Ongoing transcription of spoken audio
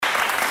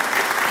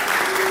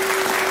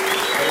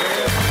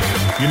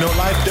You know,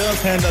 life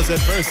does hand us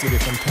adversity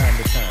from time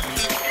to time,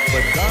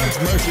 but God's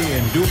mercy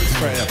endures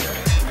forever.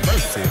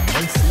 Mercy,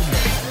 mercy,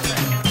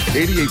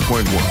 mercy.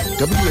 88.1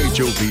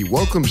 WHOV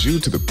welcomes you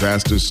to the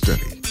Pastor's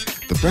Study.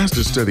 The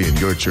Pastor's Study in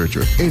your church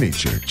or any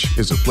church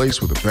is a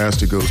place where the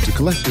pastor goes to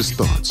collect his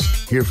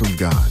thoughts, hear from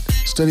God,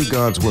 study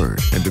God's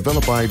Word, and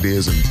develop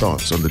ideas and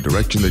thoughts on the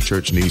direction the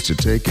church needs to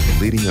take in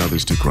leading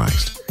others to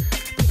Christ.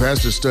 The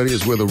Pastor's Study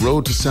is where the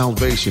road to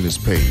salvation is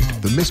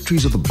paved, the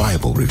mysteries of the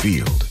Bible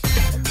revealed.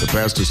 The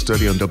Pastor's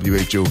Study on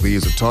WHOV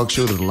is a talk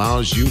show that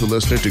allows you, the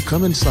listener, to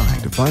come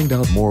inside to find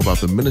out more about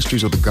the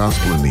ministries of the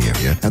gospel in the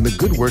area and the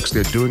good works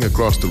they're doing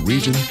across the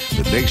region,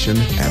 the nation,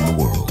 and the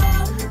world.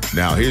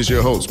 Now, here's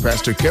your host,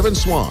 Pastor Kevin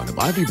Swan of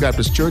Ivy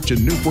Baptist Church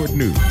in Newport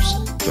News.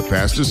 The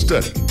Pastor's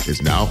Study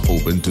is now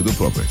open to the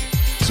public.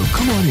 So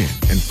come on in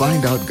and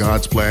find out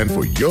God's plan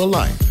for your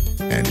life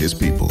and His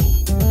people.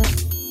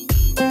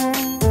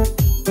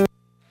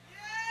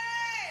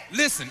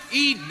 Listen,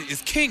 Eden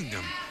is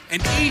kingdom. An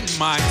Eden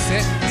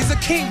mindset is a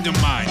kingdom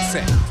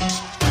mindset.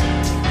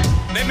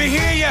 Let me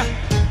hear ya.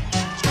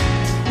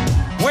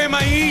 Where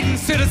my Eden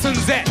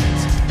citizens at?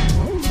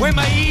 Where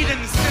my Eden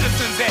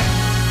citizens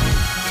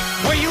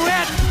at? Where you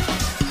at?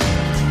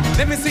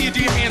 Let me see you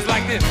do your hands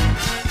like this.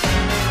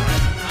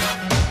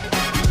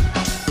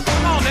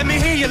 Come on, let me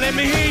hear you, let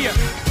me hear you.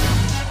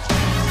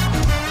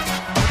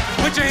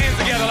 Put your hands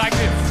together like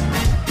this.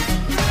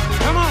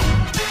 Come on.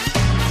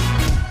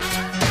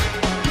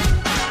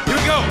 Here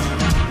we go.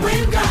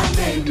 When God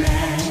made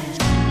man,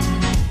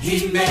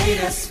 He made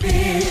a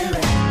spirit.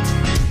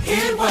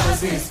 It was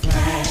His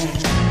plan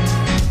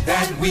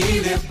that we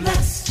live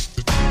blessed.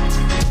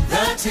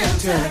 The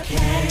tempter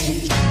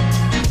came.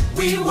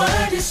 We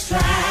were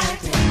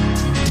distracted.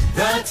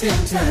 The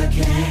tempter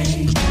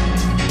came.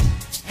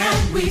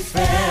 And we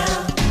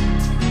fell.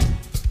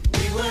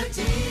 We were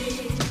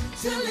deemed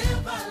to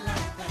live a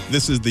life.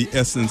 This is the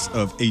essence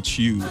of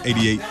HU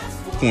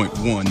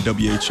 88.1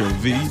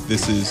 WHOV.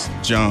 This is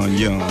John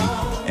Young.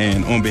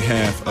 And on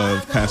behalf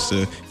of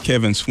Pastor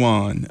Kevin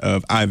Swan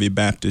of Ivy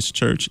Baptist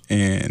Church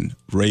and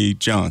Ray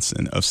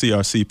Johnson of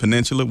CRC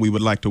Peninsula, we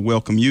would like to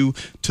welcome you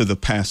to the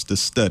Pastor's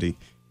Study,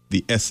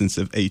 the essence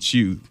of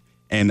HU.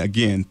 And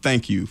again,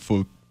 thank you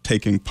for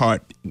taking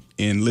part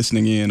in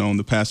listening in on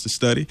the Pastor's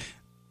Study.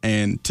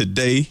 And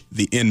today,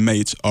 the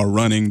inmates are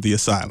running the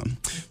asylum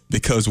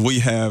because we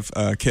have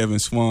Kevin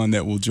Swan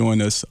that will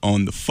join us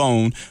on the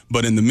phone.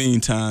 But in the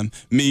meantime,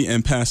 me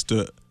and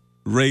Pastor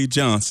Ray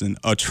Johnson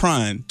are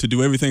trying to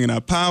do everything in our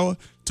power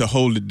to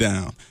hold it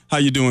down. How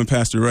you doing,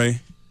 Pastor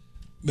Ray?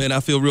 Man,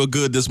 I feel real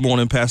good this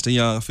morning, Pastor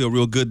Young. I feel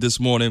real good this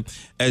morning.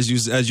 As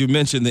you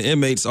mentioned, the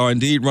inmates are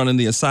indeed running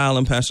the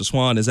asylum. Pastor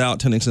Swan is out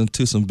tending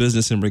to some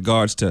business in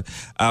regards to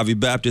Ivy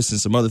Baptist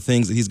and some other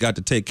things that he's got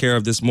to take care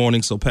of this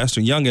morning. So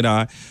Pastor Young and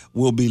I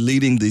will be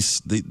leading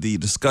the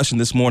discussion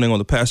this morning on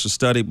the Pastor's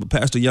Study. But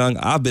Pastor Young,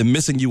 I've been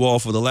missing you all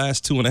for the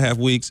last 2.5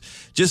 weeks,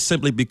 just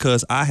simply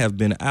because I have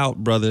been out,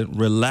 brother,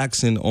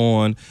 relaxing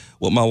on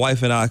what my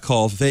wife and I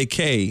call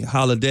vacay,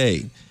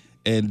 holiday.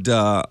 And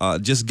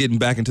just getting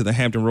back into the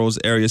Hampton Roads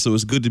area. So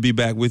it's good to be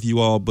back with you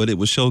all, but it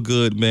was so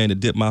good, man, to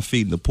dip my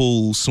feet in the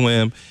pool,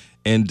 swim,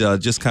 and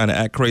just kind of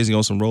act crazy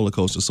on some roller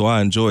coasters. So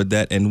I enjoyed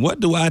that. And what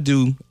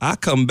do? I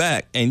come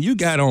back, and you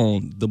got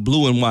on the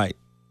blue and white.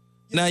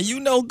 Now,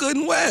 you know good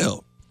and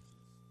well,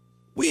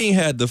 we ain't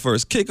had the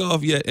first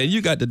kickoff yet, and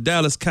you got the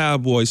Dallas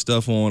Cowboys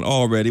stuff on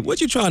already.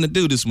 What you trying to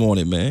do this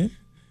morning, man?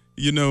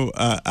 You know,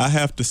 I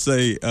have to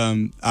say,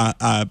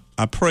 I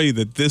pray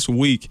that this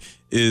week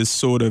is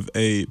sort of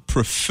a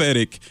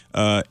prophetic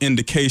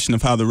indication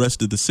of how the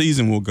rest of the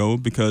season will go,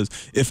 because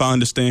if I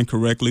understand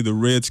correctly, the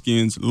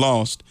Redskins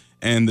lost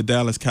and the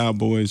Dallas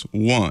Cowboys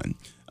won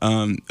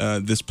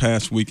this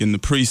past week in the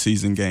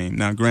preseason game.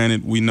 Now,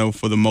 granted, we know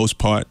for the most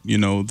part, you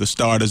know, the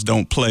starters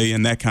don't play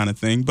and that kind of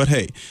thing, but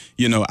hey,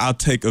 you know, I'll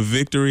take a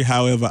victory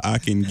however I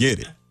can get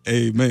it.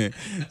 Amen.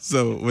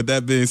 So with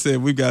that being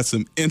said, we've got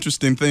some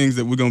interesting things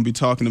that we're going to be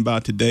talking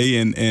about today,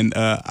 and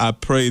I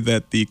pray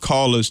that the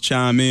callers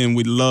chime in.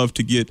 We'd love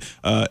to get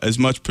as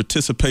much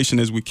participation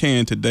as we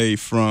can today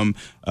from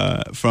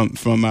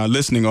our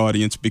listening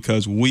audience,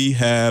 because we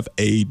have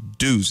a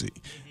doozy.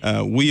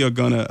 We are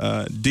going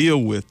to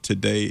deal with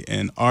today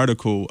an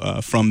article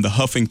from the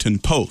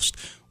Huffington Post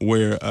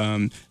where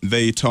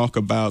they talk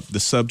about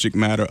the subject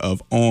matter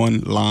of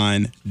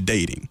online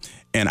dating.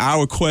 And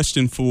our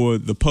question for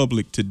the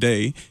public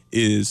today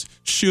is,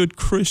 should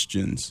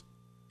Christians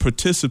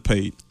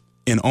participate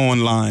in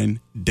online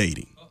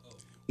dating?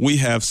 We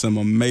have some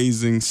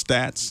amazing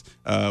stats.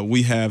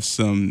 We have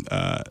some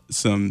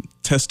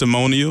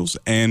testimonials,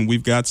 and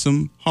we've got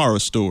some horror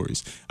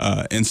stories.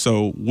 And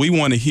so we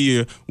want to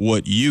hear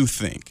what you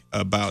think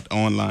about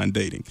online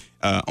dating.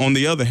 On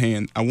the other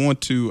hand, I want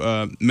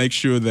to make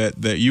sure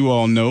that you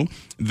all know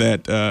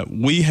that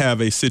we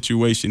have a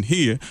situation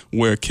here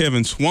where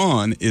Kevin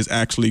Swan is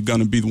actually going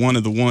to be one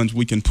of the ones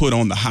we can put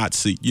on the hot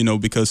seat, you know,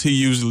 because he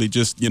usually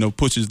just, you know,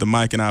 pushes the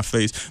mic in our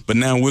face. But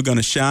now we're going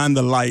to shine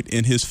the light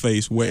in his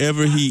face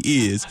wherever he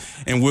is,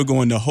 and we're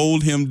going to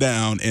hold him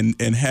down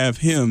and have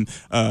him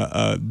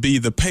be be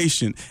the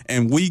patient,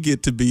 and we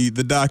get to be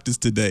the doctors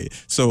today.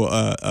 So,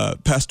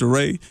 Pastor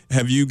Ray,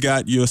 have you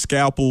got your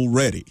scalpel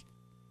ready?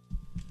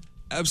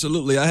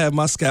 Absolutely. I have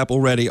my scalpel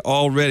ready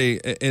already.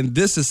 And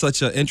this is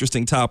such an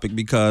interesting topic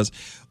because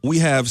we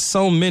have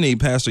so many,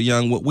 Pastor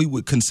Young, what we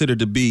would consider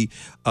to be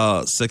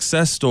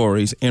success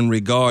stories in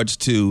regards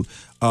to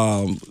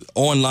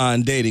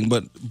online dating.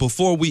 But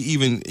before we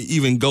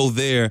even go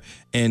there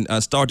and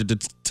start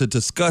to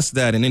discuss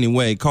that in any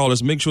way,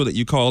 callers, make sure that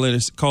you call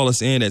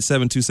us in at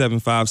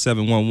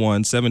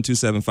 727-5711,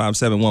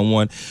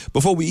 727-5711.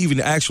 Before we even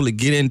actually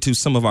get into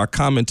some of our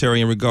commentary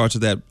in regards to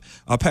that,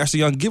 Pastor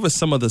Young, give us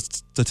some of the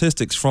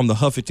statistics from the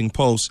Huffington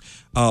Post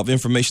of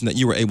information that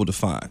you were able to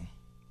find.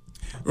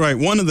 Right.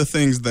 One of the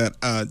things that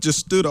just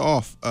stood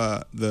off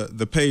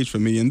the page for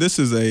me, and this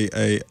is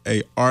a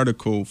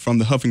article from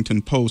the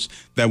Huffington Post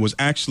that was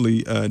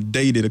actually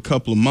dated a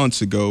couple of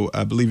months ago.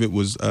 I believe it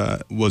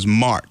was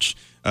March.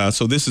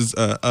 So this is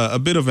a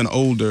bit of an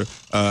older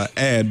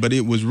ad, but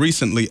it was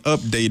recently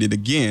updated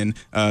again.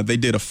 They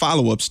did a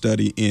follow-up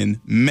study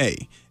in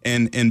May.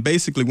 And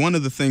basically one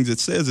of the things it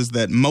says is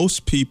that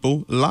most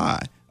people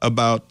lie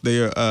about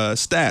their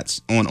stats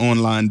on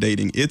online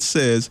dating. It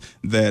says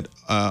that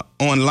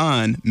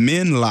online,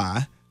 men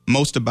lie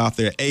most about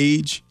their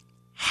age,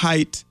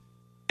 height,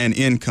 and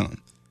income.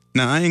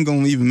 Now, I ain't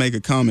going to even make a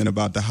comment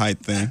about the height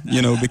thing,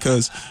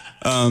 because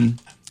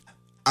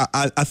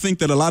I think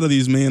that a lot of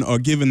these men are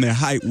giving their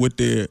height with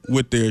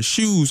their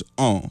shoes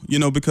on,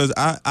 because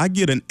I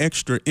get an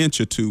extra inch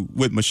or two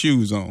with my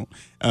shoes on.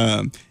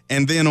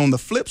 And then on the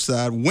flip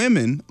side,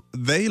 women,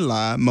 they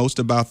lie most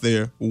about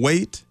their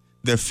weight,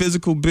 their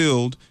physical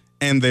build,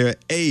 and their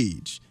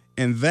age.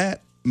 And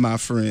that, my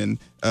friend,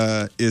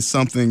 is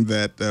something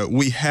that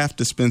we have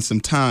to spend some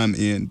time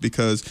in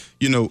because,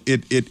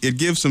 it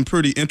gives some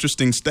pretty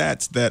interesting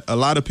stats that a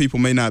lot of people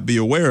may not be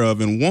aware of.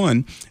 And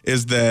one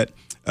is that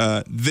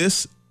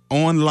this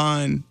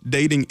online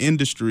dating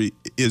industry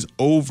is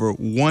over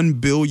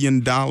 $1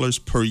 billion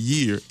per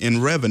year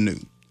in revenue.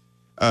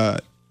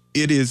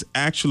 It is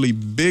actually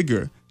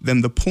bigger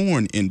than the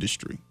porn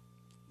industry.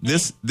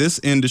 This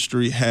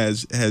industry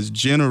has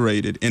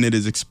generated, and it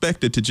is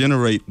expected to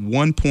generate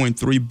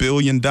 $1.3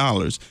 billion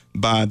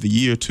by the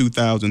year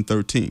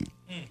 2013.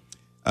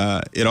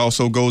 It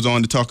also goes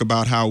on to talk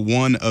about how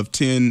 1 of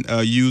 10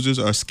 users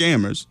are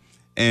scammers,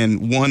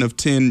 and 1 of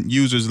 10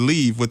 users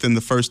leave within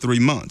the first 3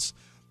 months.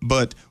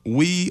 But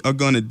we are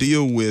going to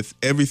deal with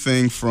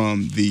everything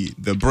from the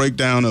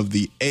breakdown of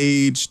the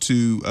age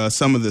to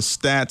some of the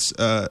stats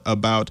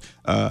about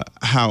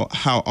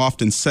how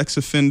often sex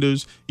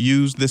offenders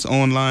use this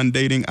online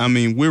dating. I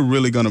mean, we're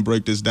really going to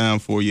break this down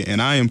for you.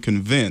 And I am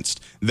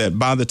convinced that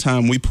by the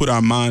time we put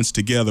our minds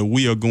together,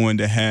 we are going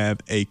to have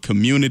a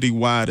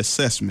community-wide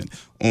assessment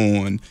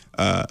on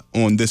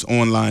this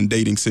online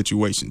dating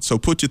situation. So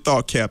put your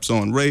thought caps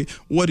on. Ray,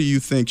 what do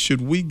you think?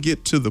 Should we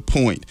get to the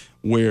point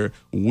where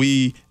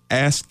we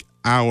ask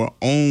our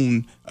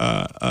own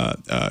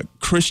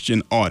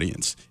Christian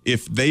audience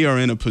if they are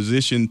in a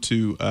position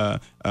to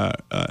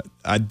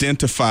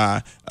identify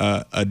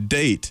a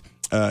date?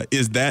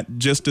 Is that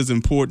just as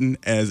important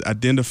as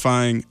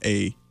identifying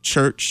a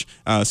church?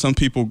 Some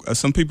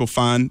people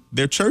find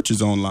their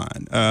churches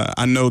online.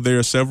 I know there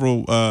are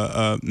several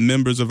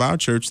members of our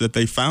church that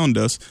they found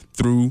us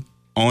through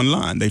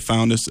online. They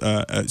found us.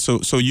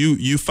 So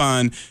you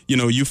find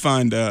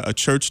a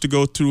church to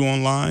go through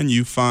online.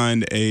 You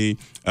find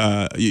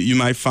you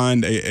might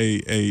find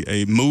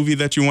a movie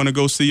that you want to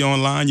go see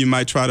online. You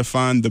might try to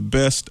find the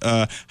best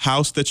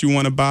house that you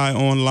want to buy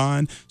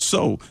online.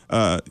 So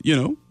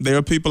there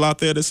are people out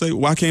there that say,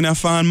 why can't I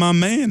find my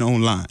man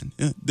online?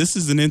 This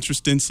is an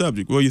interesting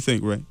subject. What do you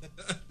think, Ray?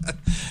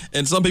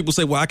 And some people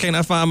say, why can't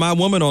I find my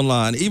woman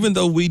online? Even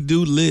though we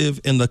do live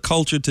in the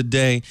culture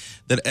today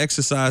that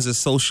exercises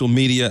social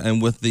media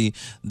and with the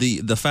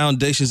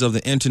foundations of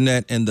the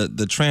internet and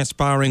the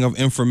transpiring of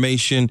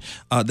information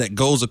that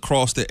goes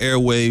across the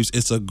airwaves,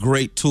 it's a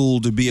great tool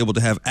to be able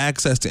to have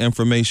access to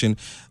information.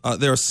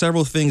 There are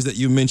several things that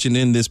you mentioned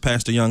in this,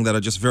 Pastor Young, that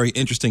are just very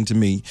interesting to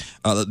me.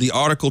 The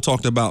article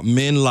talked about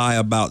men lie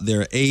about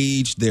their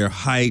age, their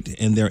height,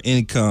 and their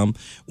income.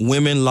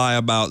 Women lie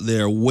about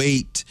their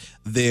weight,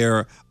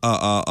 their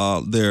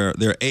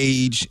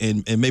age,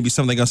 and maybe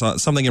something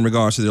else, something in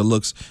regards to their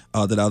looks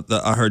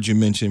that I heard you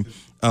mention.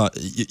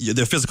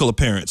 Their physical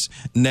appearance.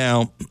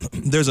 Now,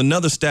 there's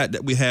another stat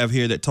that we have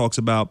here that talks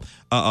about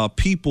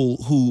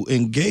people who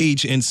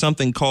engage in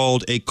something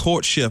called a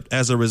courtship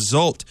as a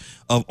result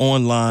of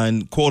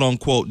online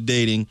quote-unquote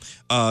dating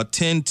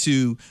tend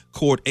to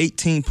court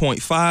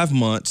 18.5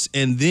 months,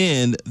 and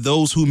then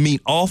those who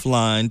meet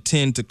offline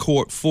tend to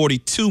court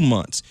 42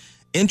 months.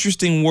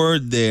 Interesting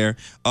word there,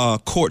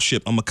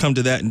 courtship. I'm going to come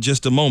to that in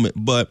just a moment,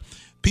 but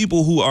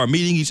people who are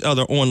meeting each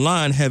other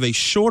online have a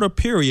shorter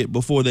period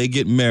before they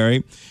get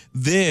married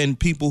than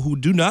people who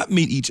do not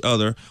meet each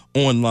other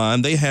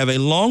online. They have a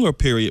longer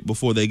period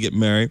before they get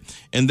married.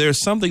 And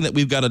there's something that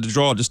we've got to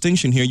draw a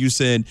distinction here. You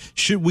said,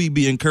 should we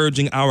be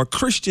encouraging our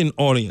Christian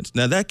audience?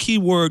 Now, that key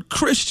word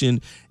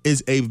Christian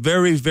is a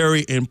very,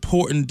 very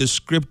important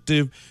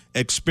descriptive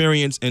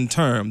experience and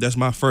term. That's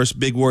my first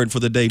big word for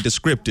the day,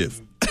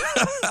 descriptive.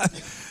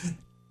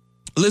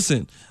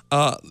 Listen,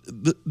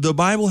 the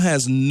Bible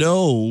has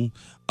no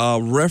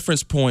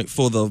reference point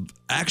for the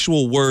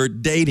actual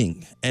word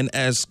dating. And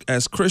as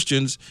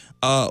Christians,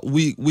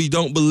 we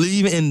don't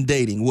believe in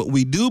dating. What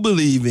we do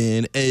believe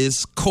in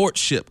is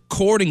courtship,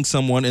 courting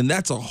someone, and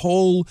that's a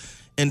whole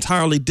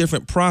entirely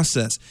different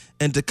process.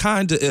 And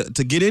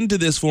to get into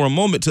this for a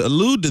moment, to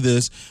allude to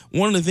this,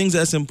 one of the things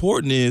that's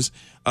important is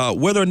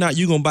whether or not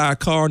you're going to buy a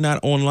car or not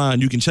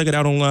online. You can check it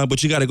out online,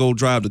 but you got to go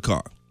drive the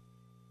car.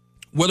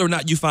 Whether or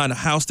not you find a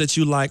house that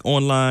you like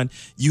online,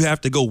 you have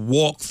to go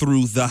walk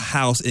through the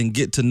house and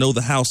get to know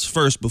the house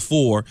first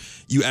before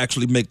you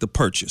actually make the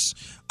purchase.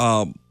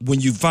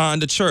 When you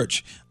find a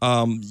church,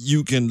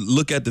 you can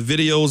look at the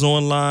videos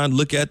online,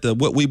 look at the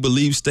what we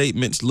believe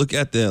statements, look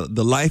at the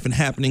life and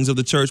happenings of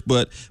the church.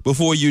 But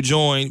before you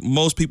join,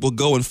 most people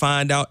go and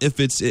find out if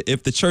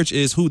the church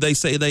is who they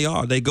say they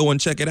are. They go and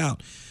check it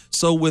out.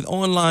 So with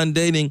online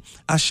dating,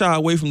 I shy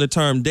away from the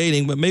term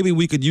dating, but maybe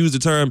we could use the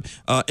term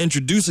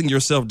introducing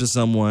yourself to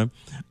someone.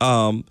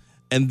 And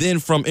then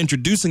from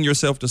introducing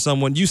yourself to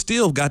someone, you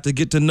still got to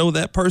get to know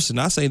that person.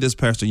 I say this,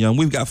 Pastor Young,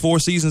 we've got 4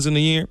 seasons in a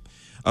year.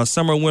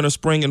 Summer, winter,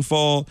 spring, and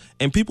fall,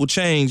 and people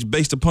change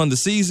based upon the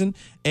season,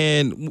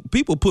 and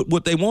people put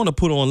what they want to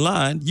put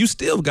online. You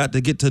still got to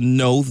get to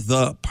know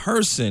the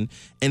person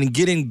and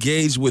get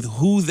engaged with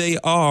who they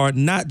are,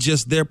 not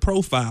just their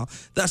profile.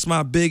 That's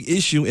my big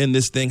issue in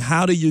this thing.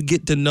 How do you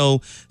get to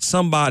know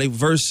somebody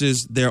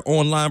versus their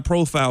online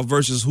profile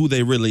versus who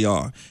they really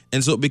are?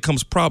 And so it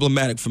becomes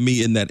problematic for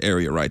me in that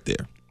area right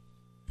there.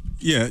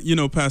 Yeah,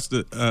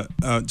 Pastor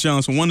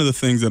Johnson, one of the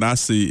things that I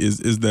see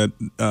is that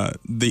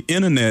the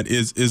internet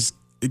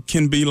it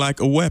can be like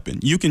a weapon.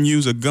 You can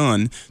use a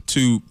gun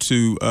to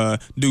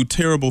do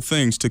terrible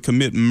things, to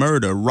commit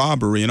murder,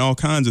 robbery, and all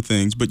kinds of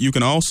things. But you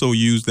can also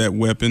use that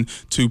weapon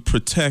to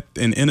protect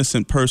an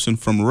innocent person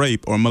from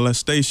rape or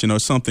molestation or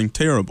something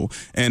terrible.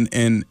 And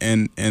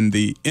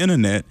the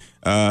internet,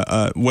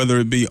 whether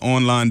it be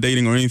online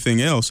dating or anything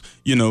else,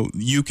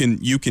 you can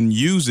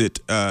use it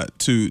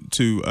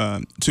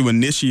to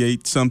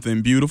initiate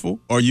something beautiful,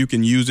 or you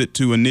can use it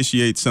to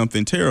initiate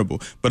something terrible.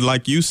 But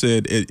like you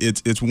said,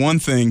 it's one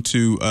thing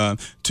to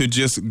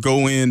just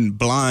go in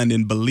blind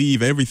and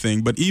believe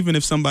everything. But even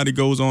if somebody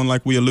goes on,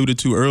 like we alluded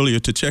to earlier,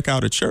 to check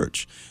out a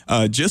church,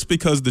 just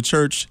because the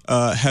church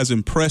has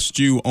impressed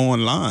you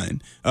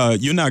online,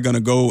 you're not going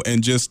to go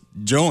and just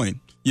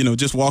join.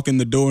 Just walk in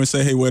the door and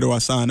say, hey, where do I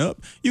sign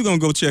up? You're going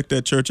to go check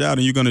that church out,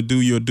 and you're going to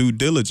do your due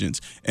diligence.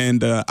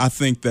 And I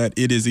think that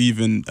it is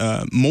even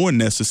more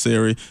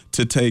necessary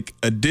to take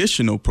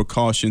additional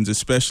precautions,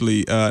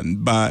 especially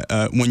by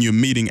when you're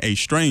meeting a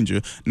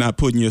stranger, not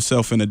putting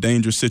yourself in a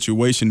dangerous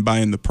situation by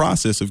in the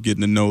process of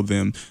getting to know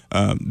them.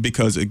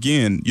 Because,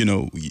 again,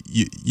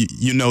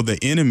 the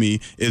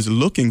enemy is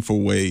looking for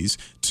ways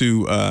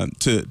to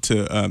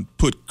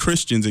put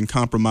Christians in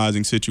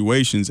compromising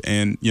situations.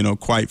 And,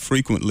 quite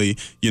frequently,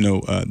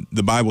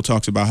 the Bible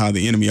talks about how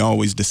the enemy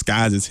always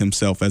disguises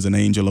himself as an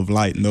angel of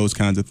light and those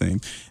kinds of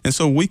things. And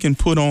so we can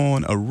put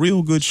on a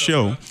real good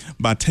show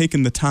by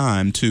taking the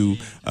time to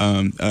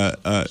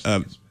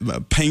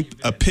paint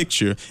a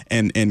picture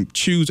and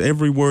choose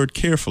every word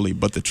carefully.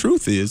 But the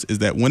truth is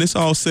that when it's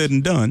all said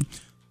and done,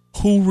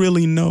 who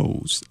really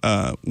knows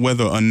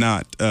whether or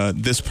not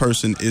this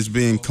person is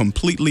being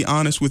completely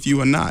honest with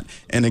you or not?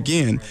 And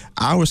again,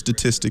 our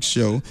statistics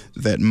show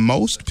that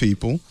most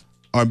people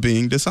are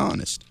being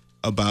dishonest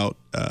about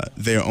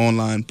their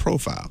online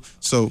profile.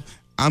 So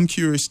I'm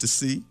curious to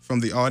see from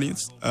the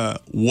audience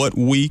what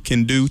we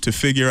can do to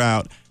figure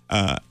out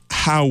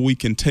how we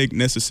can take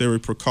necessary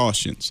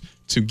precautions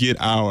to get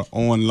our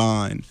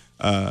online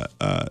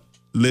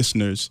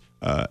listeners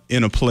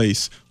in a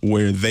place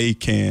where they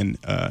can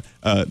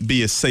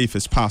be as safe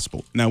as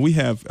possible. Now we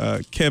have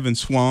Kevin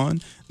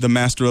Swan, the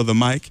master of the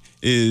mic,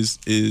 is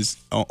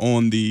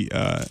on the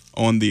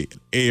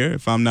air,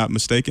 if I'm not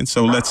mistaken.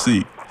 So let's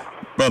see.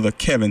 Brother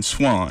Kevin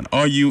Swan,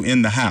 are you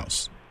in the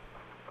house?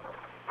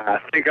 I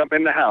think I'm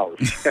in the house.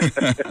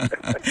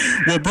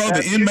 Well,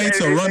 brother, inmates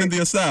are running the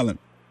asylum.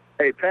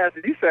 Hey,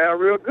 Pastor, you sound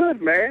real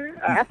good, man.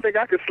 I think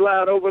I could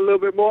slide over a little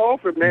bit more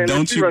often, man.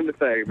 Let you run the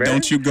thing, man.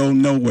 Don't you go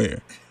nowhere.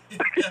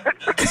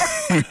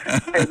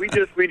 Hey,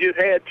 we just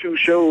had 2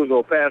 shows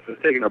on Pastors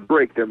taking a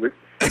break, didn't we?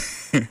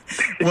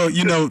 Well,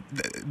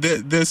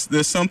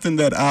 there's something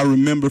that I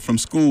remember from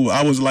school.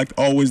 I was like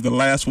always the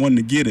last one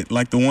to get it,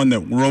 like the one that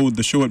rode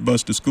the short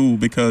bus to school,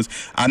 because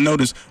I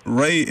noticed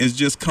Ray is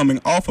just coming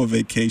off of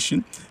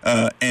vacation,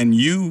 and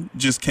you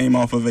just came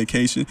off of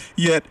vacation,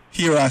 yet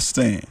here I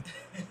stand.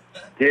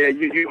 Yeah,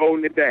 you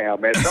holding it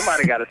down, man.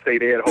 Somebody got to stay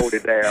there and hold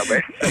it down,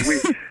 man.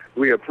 So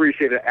we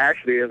appreciate it.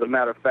 Actually, as a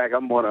matter of fact,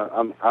 I'm on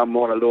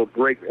a little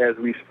break as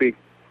we speak.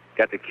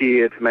 Got the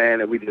kids,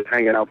 man, and we just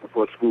hanging out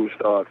before school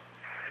starts,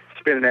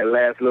 spending that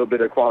last little bit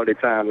of quality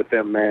time with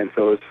them, man.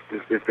 So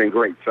it's been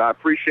great. So I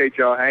appreciate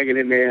y'all hanging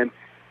in there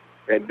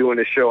and doing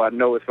the show. I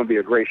know it's going to be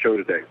a great show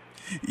today.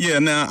 Yeah,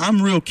 now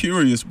I'm real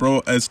curious,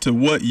 bro, as to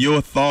what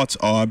your thoughts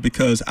are,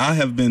 because I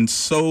have been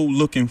so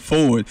looking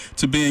forward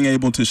to being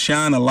able to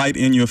shine a light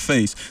in your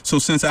face. So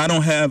since I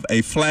don't have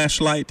a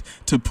flashlight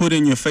to put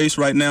in your face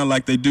right now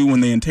like they do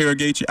when they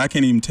interrogate you, I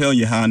can't even tell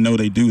you how I know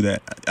they do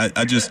that.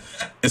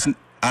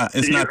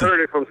 It's you not heard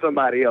it from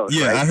somebody else.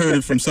 Yeah, right? I heard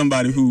it from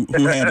somebody who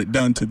had it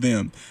done to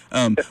them.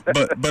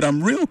 But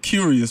I'm real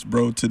curious,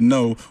 bro, to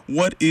know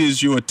what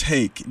is your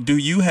take. Do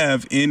you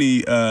have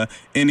any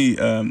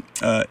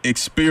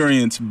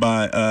experience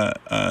by?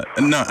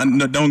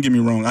 No, don't get me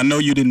wrong. I know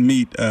you didn't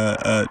meet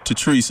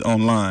Tatrice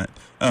online.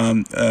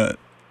 At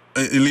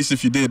least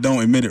if you did,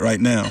 don't admit it right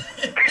now.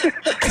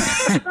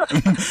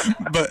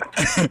 but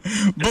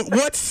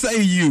what say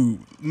you,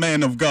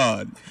 man of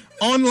God?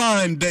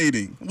 Online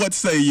dating, what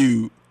say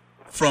you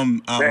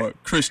from our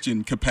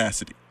Christian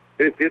capacity?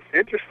 It's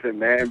interesting,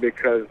 man,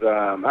 because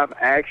I've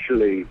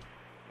actually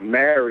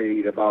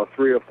married about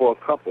 3 or 4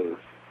 couples.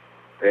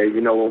 And,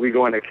 when we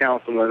go into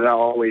counseling, I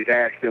always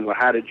ask them, well,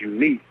 how did you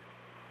meet?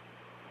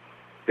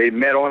 They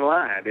met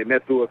online. They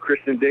met through a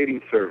Christian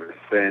dating service.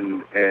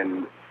 And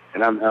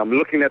I'm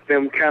looking at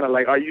them kind of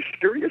like, are you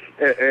serious?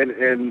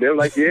 And they're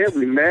like, yeah,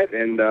 we met.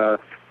 And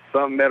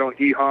some met on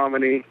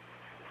eHarmony.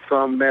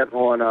 Some met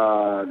on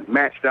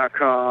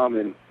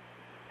Match.com,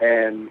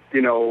 and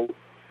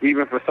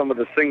even for some of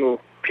the single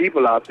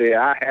people out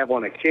there, I have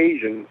on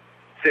occasion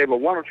said, well,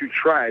 why don't you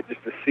try it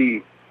just to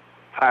see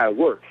how it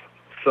works?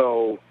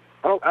 So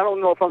I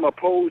don't know if I'm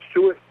opposed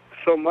to it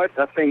so much.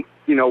 I think,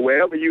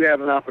 wherever you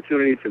have an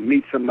opportunity to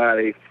meet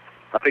somebody,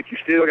 I think you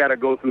still got to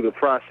go through the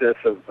process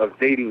of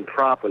dating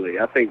properly.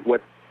 I think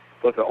what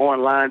the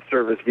online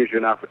service gives you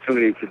an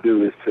opportunity to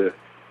do is to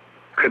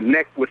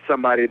connect with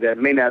somebody that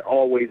may not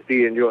always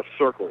be in your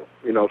circle,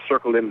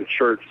 circle in the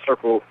church,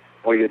 circle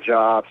on your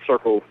job,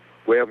 circle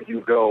wherever you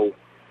go.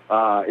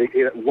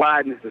 It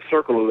widens the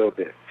circle a little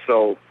bit.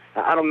 So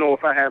I don't know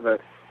if I have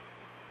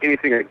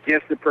anything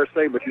against it per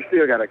se, but you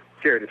still got to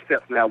carry the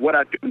steps. Now, what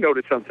I do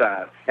notice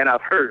sometimes, and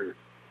I've heard,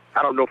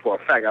 I don't know for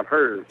a fact, I've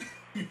heard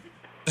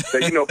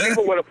that,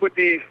 people want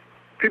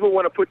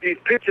to put these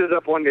pictures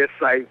up on their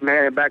site,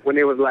 man, back when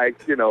they was like,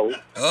 10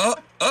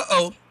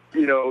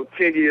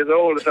 years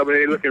old or something,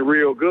 they're looking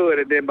real good,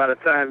 and then by the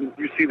time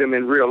you see them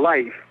in real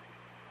life,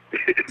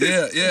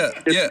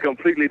 it's a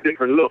completely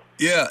different look.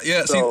 Yeah.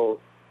 So,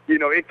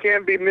 it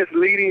can be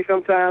misleading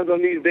sometimes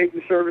on these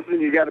dating services.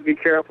 You got to be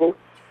careful.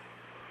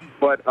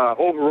 But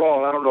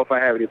overall, I don't know if I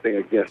have anything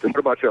against it. What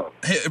about y'all?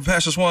 Hey,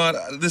 Pastor Swan,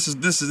 this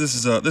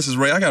is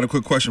Ray. I got a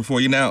quick question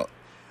for you now.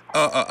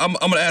 I'm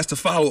going to ask the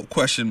follow-up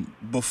question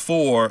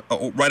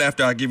right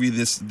after I give you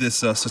this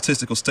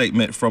statistical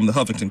statement from the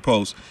Huffington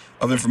Post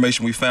of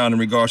information we found in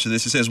regards to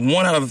this. It says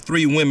 1 out of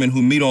 3 women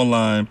who meet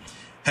online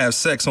have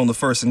sex on the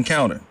first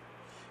encounter.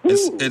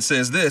 It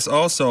says this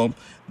also,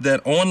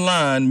 that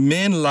online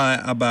men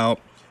lie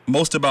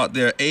most about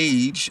their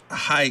age,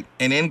 height,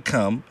 and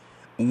income.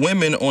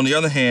 Women, on the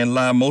other hand,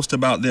 lie most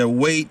about their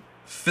weight,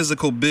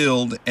 physical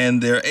build,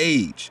 and their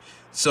age.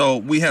 So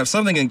we have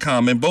something in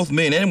common. Both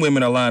men and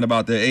women are lying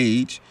about their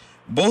age.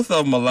 Both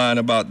of them are lying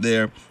about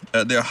their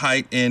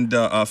height and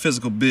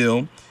physical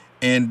build.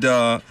 And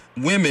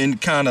women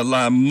kind of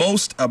lie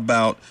most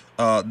about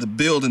the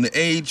build and the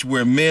age,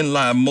 where men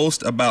lie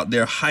most about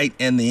their height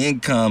and the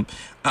income.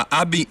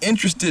 I'd be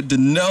interested to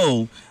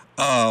know,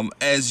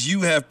 as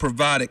you have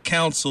provided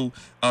counsel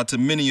to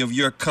many of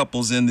your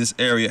couples in this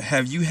area,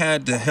 have you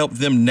had to help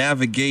them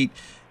navigate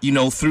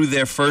through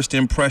their first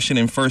impression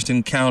and first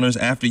encounters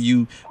after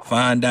you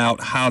find out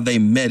how they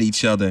met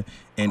each other,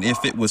 and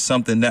if it was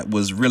something that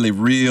was really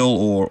real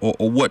or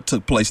what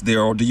took place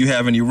there, or do you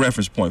have any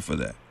reference point for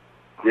that?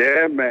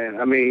 Yeah,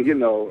 man. I mean,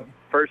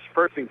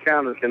 first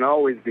encounters can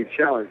always be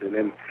challenging,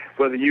 and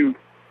whether you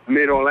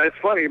met online, it's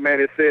funny,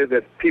 man. It says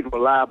that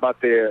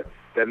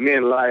that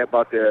men lie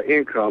about their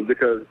income,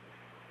 because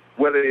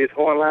whether it's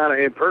online or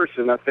in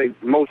person, I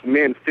think most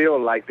men feel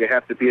like they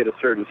have to be at a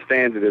certain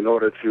standard in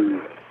order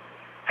to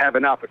have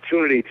an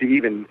opportunity to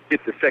even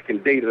get the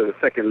second date or the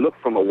second look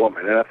from a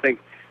woman. And I think,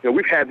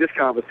 we've had this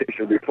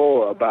conversation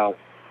before about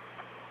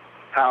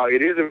how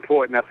it is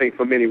important, I think,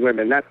 for many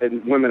women, not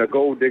that women are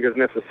gold diggers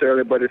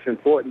necessarily, but it's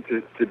important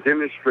to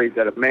demonstrate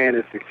that a man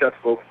is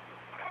successful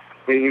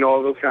and,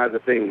 all those kinds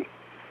of things.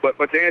 But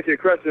to answer your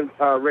question,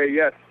 Ray,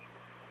 yes,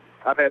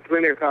 I've had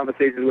plenty of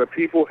conversations where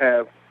people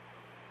have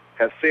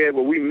said,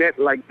 well, we met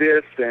like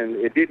this, and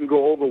it didn't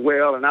go over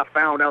well, and I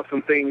found out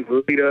some things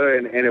later,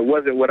 and it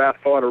wasn't what I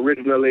thought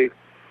originally.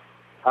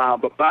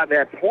 But by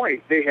that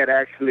point, they had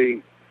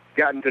actually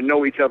gotten to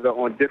know each other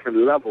on different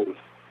levels.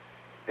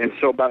 And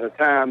so by the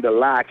time the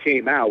lie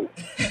came out,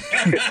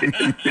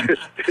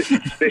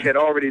 they had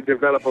already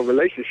developed a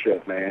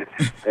relationship, man.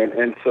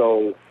 And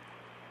so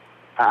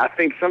I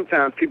think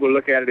sometimes people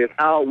look at it as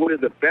what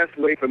is the best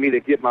way for me to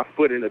get my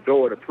foot in the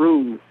door to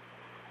prove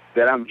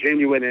that I'm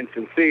genuine and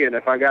sincere. And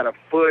if I got to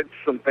fudge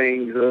some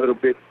things a little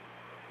bit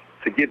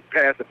to get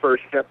past the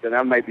first step, then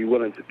I might be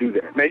willing to do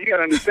that. Man, you got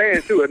to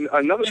understand, too,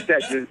 another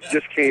stat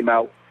just came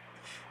out.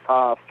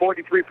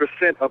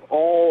 43% of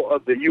all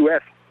of the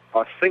U.S.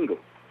 are single.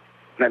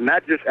 Now,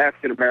 not just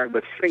African-American,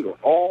 but single.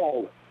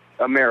 All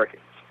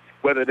Americans,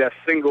 whether they're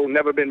single,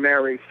 never been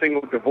married,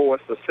 single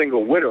divorced, or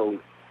single widowed,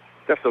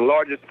 that's the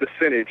largest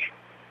percentage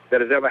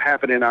that has ever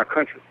happened in our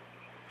country.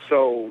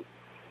 So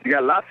you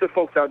got lots of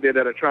folks out there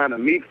that are trying to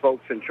meet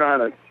folks and trying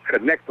to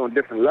connect on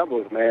different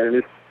levels, man.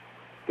 And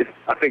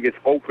I think it's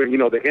open. You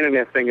know, the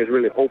internet thing has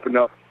really opened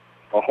up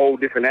a whole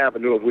different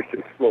avenue of which to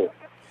explore.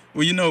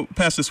 Well, you know,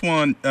 Pastor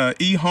Swan,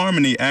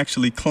 eHarmony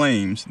actually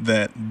claims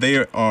that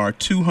there are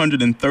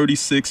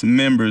 236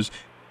 members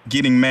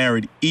getting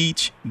married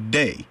each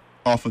day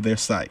off of their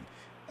site.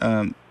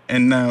 And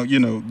now, you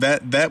know,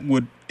 that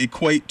would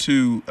equate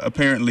to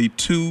apparently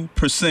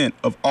 2%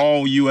 of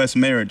all U.S.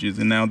 marriages.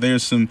 And now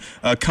there's some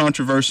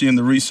controversy in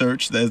the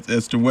research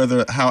as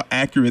to how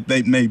accurate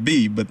they may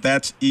be, but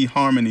that's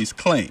eHarmony's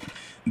claim,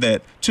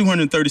 that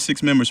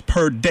 236 members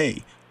per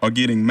day are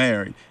getting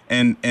married.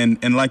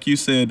 And like you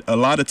said, a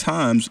lot of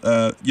times,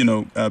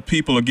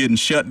 people are getting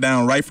shut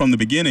down right from the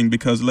beginning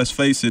because, let's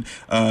face it,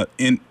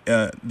 in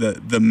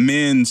the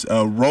men's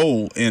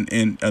role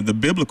in the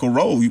biblical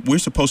role, we're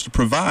supposed to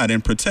provide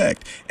and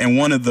protect. And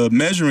one of the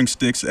measuring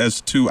sticks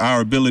as to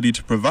our ability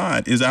to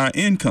provide is our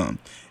income.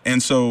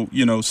 And so,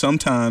 you know,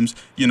 sometimes,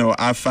 you know,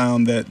 I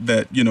found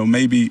that you know,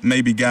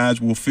 maybe guys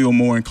will feel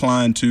more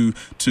inclined to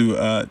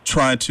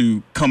try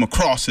to come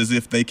across as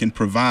if they can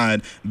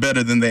provide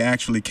better than they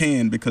actually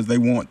can because they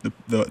want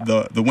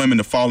the women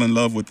to fall in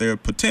love with their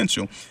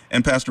potential.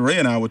 And Pastor Ray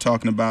and I were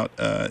talking about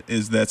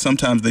is that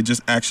sometimes they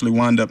just actually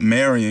wind up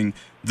marrying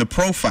the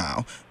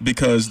profile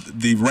because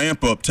the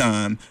ramp-up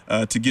time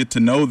to get to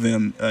know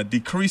them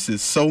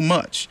decreases so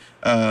much.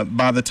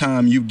 By the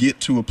time you get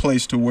to a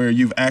place to where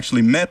you've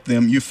actually met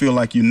them, you feel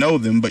like you know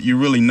them, but you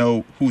really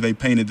know who they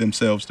painted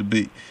themselves to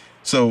be.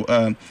 So,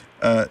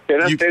 that's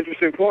an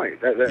interesting point.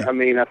 Yeah. I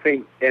mean, I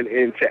think, and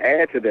to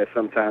add to that,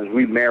 sometimes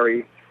we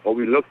marry or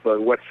we look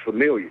for what's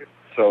familiar.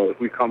 So if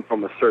we come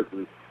from a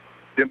certain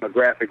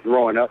demographic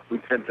growing up, we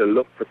tend to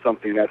look for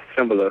something that's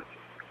similar.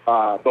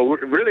 But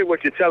really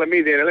what you're telling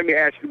me then, let me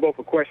ask you both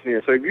a question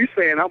here. So if you're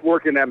saying I'm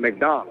working at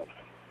McDonald's,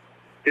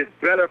 it's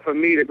better for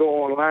me to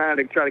go online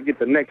and try to get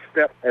the next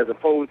step as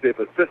opposed to if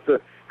a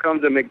sister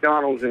comes to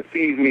McDonald's and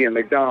sees me at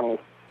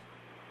McDonald's,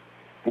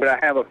 would I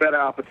have a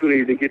better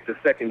opportunity to get the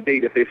second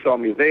date if they saw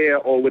me there,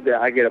 or would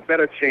I get a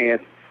better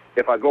chance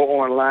if I go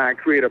online,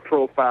 create a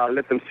profile,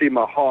 let them see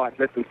my heart,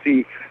 let them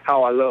see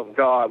how I love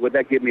God? Would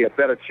that give me a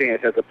better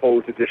chance as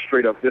opposed to just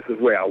straight up, this is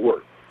where I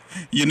work?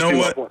 You know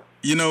what?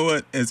 You know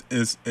what? As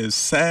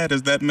sad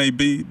as that may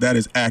be, that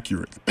is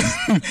accurate.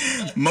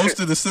 Most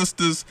of the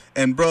sisters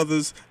and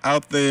brothers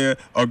out there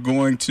are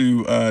going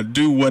to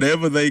do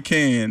whatever they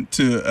can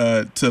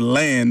to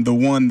land the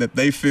one that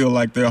they feel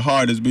like their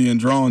heart is being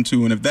drawn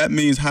to. And if that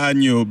means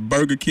hiding your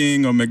Burger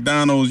King or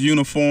McDonald's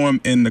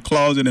uniform in the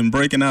closet and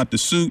breaking out the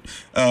suit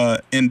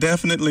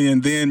indefinitely,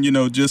 and then, you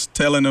know, just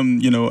telling them,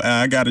 you know,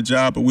 I got a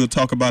job, but we'll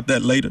talk about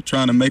that later,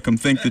 trying to make them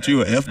think that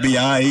you're an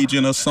FBI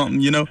agent or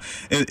something, you know,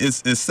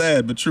 it's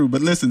sad but true.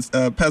 But listen,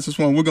 Pastor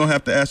Swan, we're going to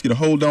have to ask you to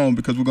hold on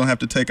because we're going to have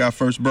to take our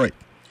first break.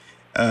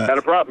 Not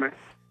a problem,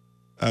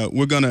 man.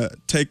 We're gonna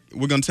take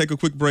a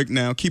quick break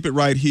now. Keep it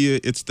right here.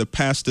 It's the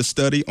Pastor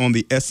Study on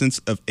the Essence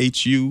of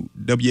HU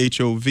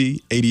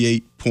WHOV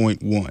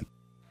 88.1.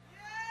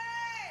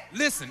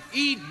 Listen,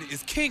 Eden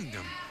is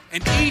kingdom.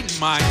 An Eden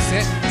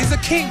mindset is a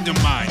kingdom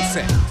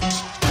mindset.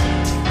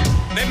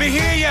 Let me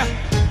hear ya.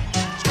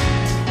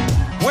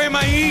 Where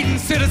my Eden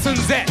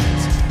citizens at?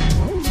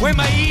 Where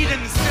my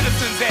Eden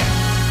citizens at?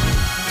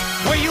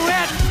 Where you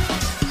at?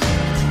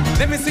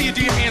 Let me see you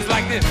do your hands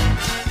like this.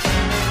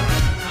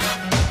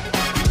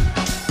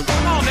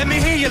 Come on, let me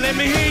hear you, let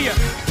me hear you.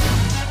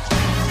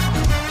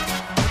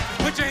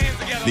 Put your hands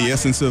together. The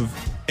Essence of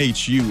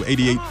HU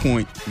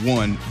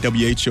 88.1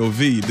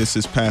 WHOV. This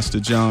is Pastor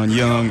John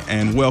Young,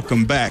 and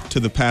welcome back to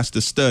the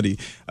Pastor Study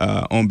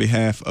on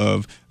behalf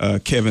of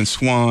Kevin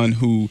Swan,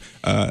 who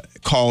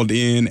called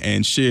in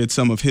and shared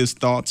some of his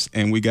thoughts,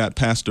 and we got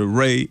Pastor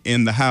Ray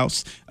in the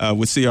house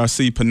with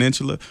CRC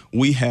Peninsula.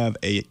 We have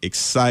an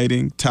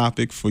exciting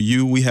topic for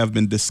you. We have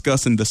been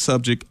discussing the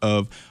subject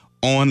of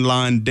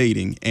online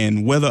dating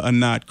and whether or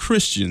not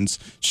Christians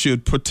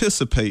should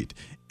participate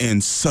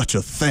in such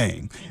a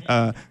thing.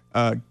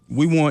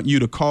 We want you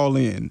to call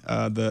in.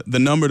 The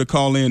number to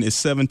call in is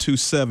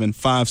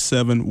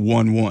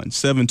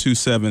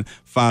 727-5711,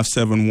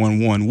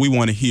 727-5711. We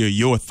want to hear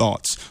your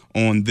thoughts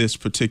on this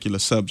particular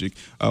subject.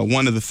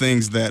 One of the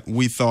things that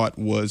we thought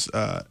was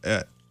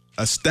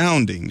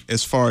astounding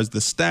as far as the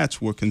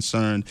stats were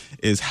concerned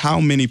is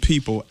how many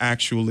people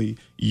actually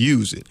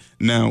use it.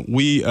 Now,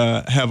 we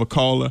have a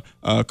caller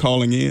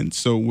calling in,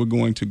 so we're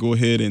going to go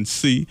ahead and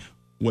see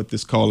what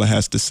this caller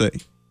has to say.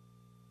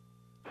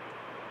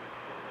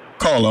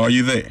 Caller, are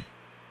you there?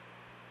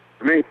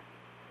 Me?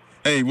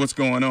 Hey, what's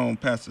going on,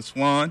 Pastor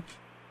Swan?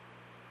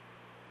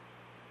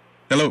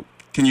 Hello,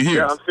 can you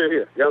hear us? I'm still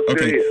here. I'm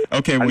still here.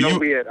 Okay. Well,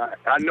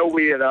 I know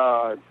we had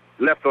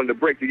left on the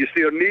break. Do you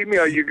still need me?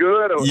 Are you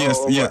good? Yes.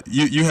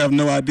 You have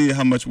no idea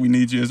how much we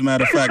need you. As a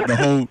matter of fact, the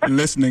whole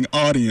listening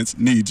audience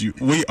needs you.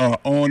 We are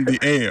on the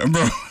air,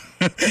 bro.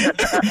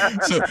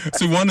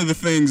 So one of the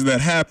things that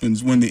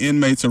happens when the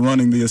inmates are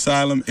running the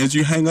asylum is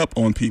you hang up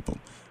on people.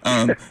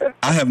 I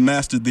have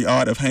mastered the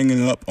art of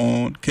hanging up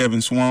on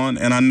Kevin Swan,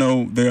 and I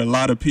know there are a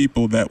lot of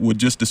people that would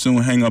just as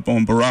soon hang up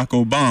on Barack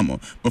Obama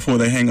before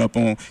they hang up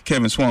on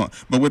Kevin Swan.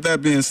 But with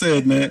that being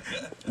said, man,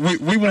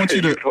 we want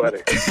you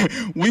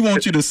to we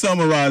want you to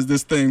summarize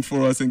this thing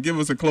for us and give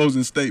us a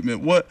closing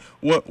statement.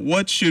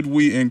 What should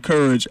we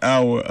encourage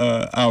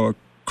our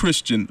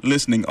Christian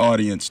listening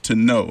audience to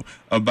know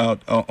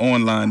about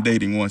online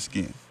dating once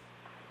again?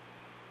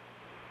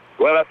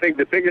 Well, I think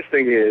the biggest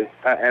thing is,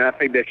 and I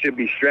think there should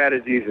be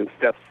strategies and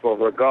steps for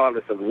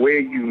regardless of where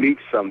you meet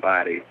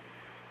somebody.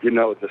 You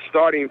know, the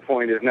starting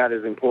point is not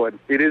as important.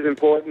 It is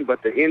important,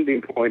 but the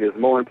ending point is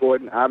more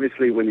important.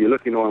 Obviously, when you're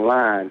looking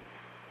online,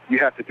 you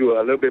have to do a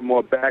little bit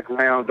more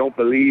background. Don't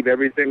believe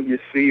everything you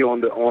see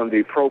on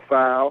the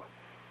profile.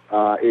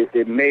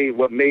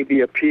 What may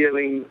be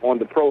appealing on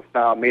the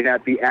profile may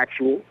not be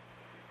actual.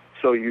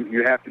 So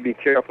you have to be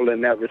careful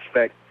in that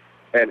respect.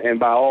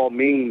 And by all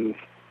means,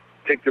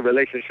 take the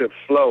relationship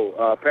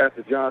slow.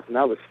 Pastor Johnson,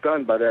 I was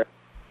stunned by that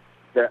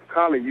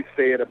comment you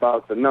said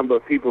about the number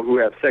of people who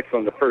have sex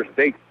on the first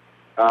date.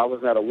 I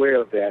was not aware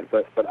of that,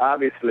 but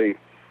obviously,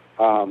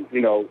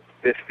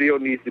 there still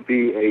needs to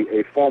be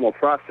a formal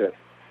process.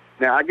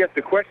 Now, I guess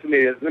the question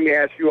is, let me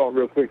ask you all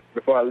real quick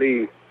before I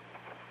leave.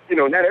 You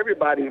know, not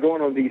everybody's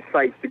going on these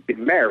sites to get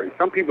married.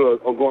 Some people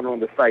are going on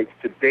the sites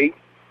to date,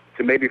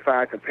 to maybe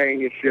find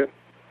companionship.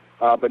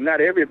 But not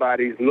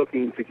everybody's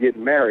looking to get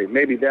married.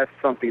 Maybe that's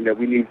something that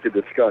we need to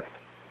discuss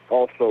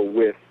also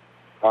with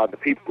the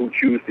people who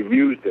choose to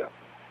use them,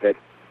 that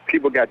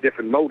people got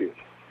different motives,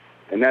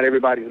 and not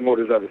everybody's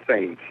motives are the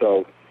same.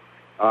 So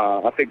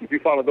I think if you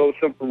follow those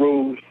simple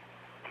rules,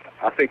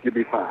 I think you'll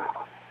be fine.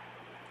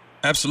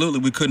 Absolutely.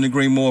 We couldn't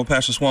agree more,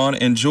 Pastor Swan.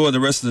 Enjoy the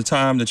rest of the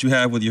time that you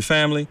have with your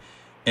family,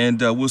 and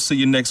we'll see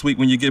you next week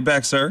when you get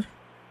back, sir.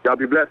 Y'all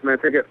be blessed, man.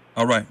 Take care.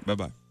 All right.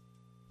 Bye-bye.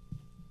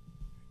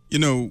 You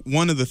know,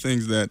 one of the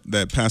things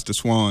that Pastor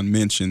Swan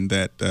mentioned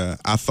that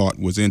I thought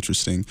was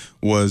interesting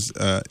was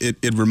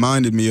it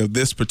reminded me of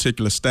this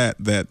particular stat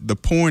that the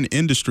porn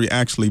industry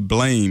actually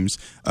blames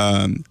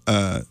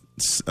a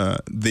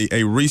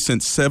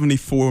recent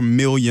 $74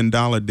 million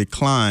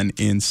decline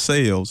in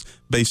sales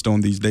based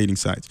on these dating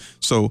sites.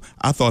 So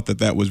I thought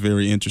that was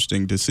very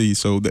interesting to see.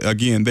 So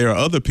again, there are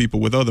other people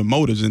with other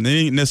motives, and they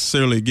ain't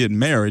necessarily getting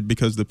married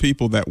because the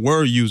people that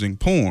were using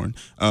porn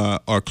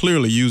are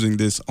clearly using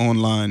this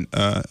online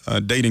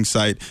dating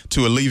site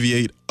to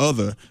alleviate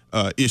other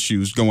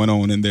issues going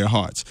on in their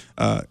hearts.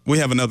 We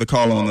have another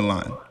caller on the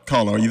line.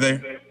 Caller, are you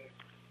there?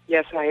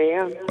 Yes, I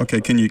am.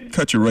 Okay, can you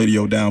cut your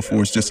radio down for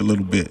us just a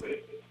little bit?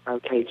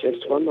 Okay,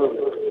 just one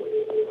moment.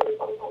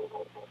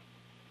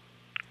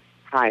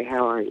 Hi,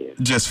 how are you?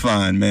 Just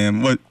fine,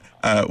 ma'am.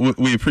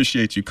 We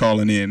appreciate you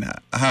calling in.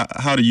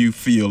 How do you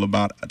feel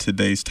about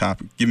today's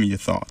topic? Give me your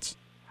thoughts.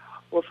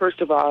 Well, first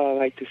of all, I'd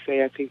like to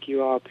say I think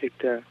you all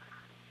picked a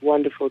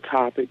wonderful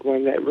topic,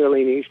 one that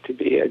really needs to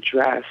be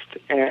addressed.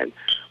 And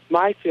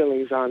my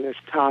feelings on this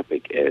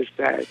topic is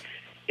that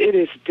it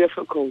is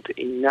difficult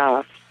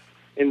enough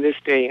in this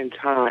day and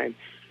time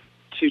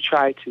to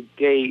try to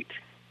date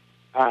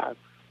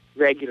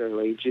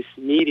regularly, just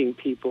meeting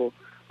people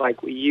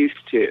like we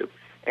used to.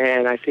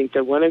 And I think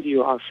that one of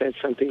you all said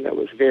something that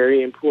was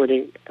very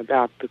important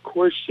about the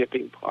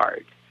courtshiping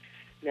part.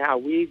 Now,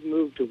 we've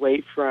moved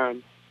away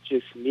from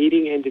just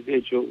meeting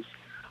individuals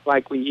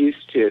like we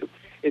used to.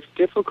 It's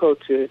difficult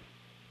to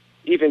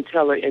even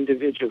tell an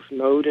individual's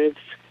motives,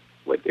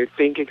 what they're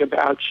thinking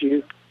about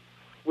you,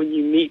 when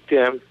you meet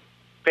them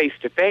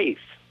face-to-face,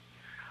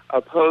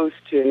 opposed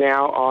to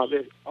now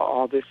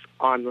all this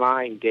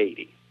online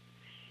dating.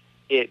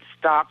 It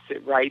stops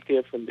it right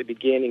there from the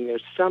beginning.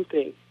 There's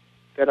something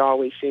that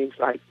always seems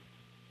like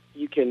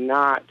you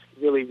cannot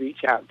really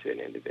reach out to an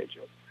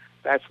individual.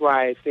 That's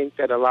why I think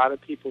that a lot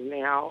of people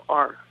now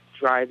are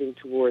driving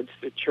towards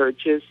the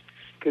churches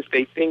because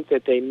they think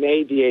that they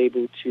may be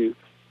able to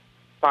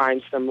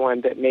find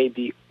someone that may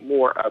be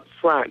more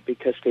upfront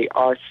because they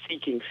are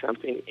seeking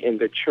something in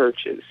the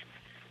churches.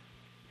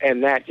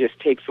 And that just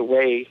takes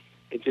away,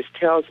 it just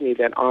tells me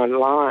that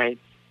online,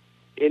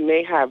 it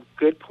may have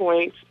good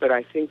points, but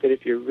I think that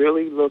if you're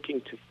really looking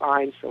to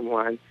find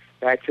someone,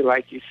 back to,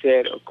 like you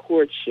said, a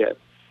courtship,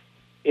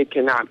 it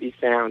cannot be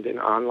found in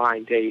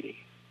online dating.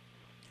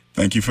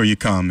 Thank you for your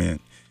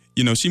comment.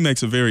 You know, she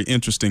makes a very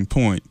interesting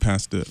point,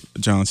 Pastor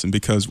Johnson,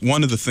 because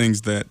one of the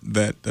things that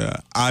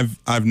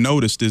I've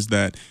noticed is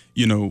that,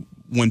 you know,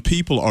 when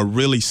people are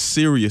really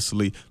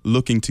seriously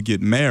looking to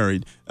get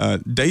married,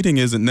 dating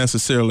isn't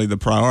necessarily the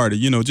priority,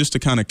 just to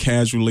kind of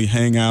casually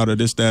hang out or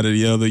this, that, or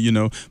the other,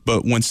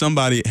 But when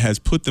somebody has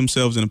put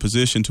themselves in a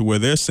position to where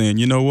they're saying,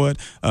 you know what,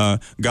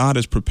 God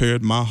has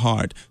prepared my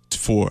heart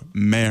for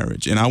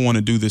marriage, and I want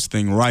to do this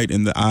thing right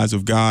in the eyes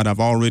of God. I've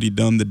already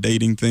done the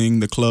dating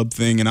thing, the club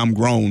thing, and I'm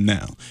grown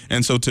now.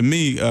 And so to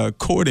me,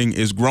 courting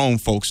is grown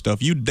folk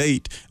stuff. You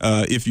date,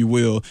 if you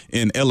will,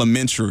 in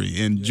elementary,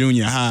 in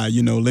junior high,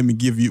 let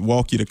me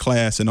walk you to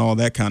class and all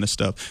that kind of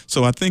stuff.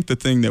 So I think the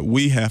thing that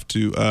we have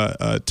to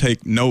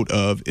take note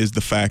of is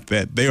the fact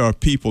that there are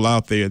people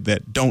out there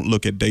that don't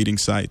look at dating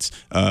sites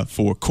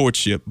for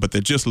courtship, but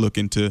they're just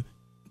looking to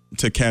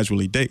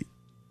casually date.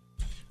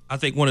 I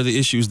think one of the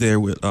issues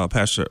there with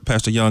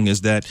Pastor Young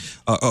is that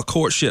a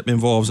courtship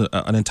involves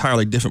an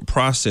entirely different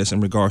process in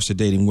regards to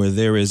dating, where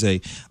there is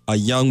a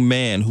young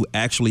man who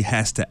actually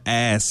has to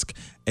ask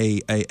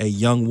a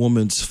young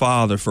woman's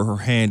father for her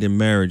hand in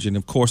marriage. And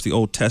of course, the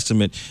Old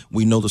Testament,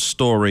 we know the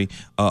story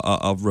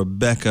of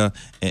Rebekah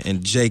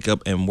and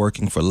Jacob and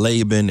working for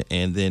Laban.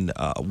 And then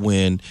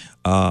when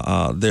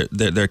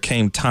there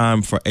came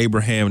time for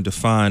Abraham to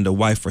find a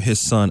wife for his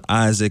son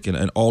Isaac,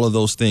 and all of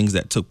those things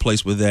that took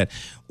place with that,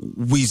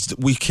 we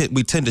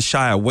tend to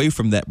shy away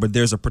from that. But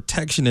there's a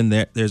protection in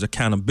that, there's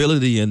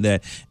accountability in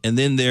that, and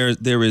then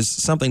there is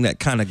something that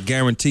kind of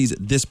guarantees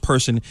that this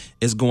person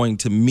is going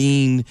to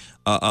mean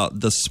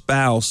the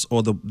spouse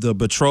or the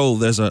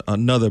betrothed. There's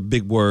another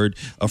big word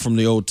from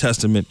the Old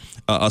Testament,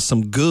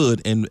 some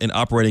good in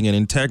operating in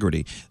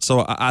integrity.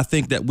 So I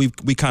think that we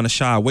kind of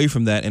shy away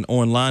from that, and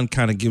online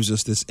kind of gives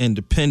us this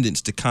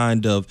independence to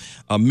kind of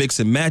mix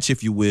and match,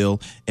 if you will,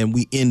 and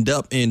we end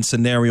up in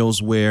scenarios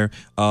where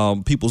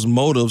people's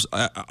motives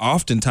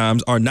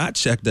oftentimes are not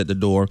checked at the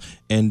door,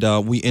 and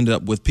we end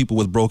up with people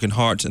with broken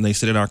hearts, and they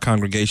sit in our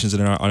congregations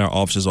and in our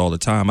offices all the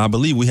time. I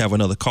believe we have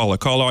another caller.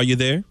 Caller, are you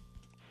there?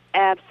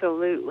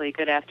 Absolutely.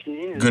 Good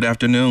afternoon. Good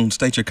afternoon.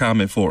 State your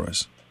comment for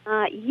us.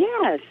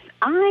 Yes,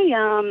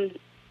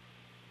 I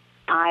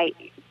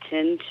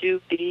tend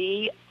to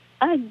be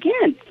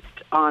against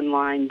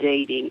online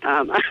dating.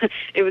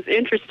 It was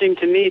interesting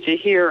to me to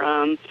hear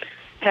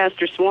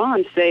Pastor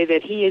Swan say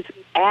that he is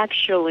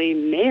actually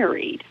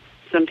married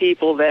some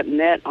people that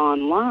met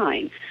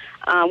online.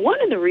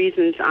 One of the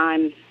reasons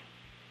I'm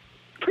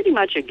pretty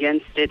much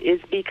against it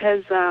is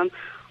because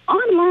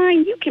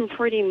online you can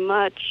pretty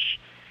much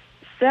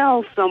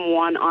sell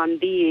someone on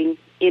being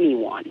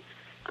anyone.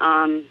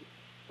 And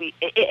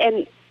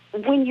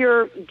when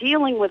you're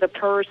dealing with a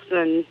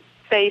person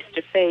face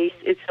to face,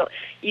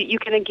 you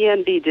can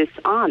again be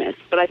dishonest,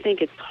 but I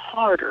think it's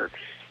harder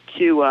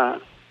to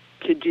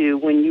do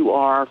when you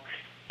are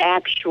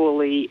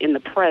actually in the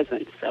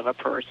presence of a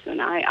person.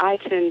 I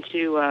tend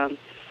to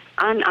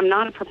I'm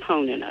not a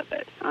proponent of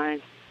it.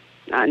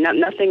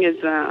 Nothing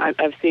is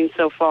I've seen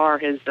so far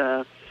has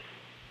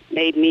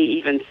made me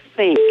even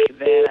think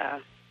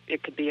that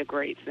it could be a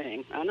great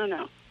thing. I don't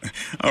know.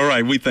 All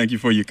right, we thank you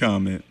for your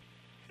comment.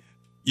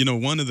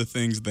 One of the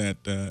things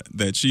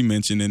that she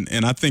mentioned,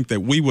 and I think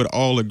that we would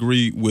all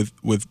agree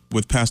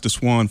with Pastor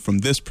Swan from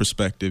this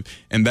perspective,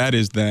 and that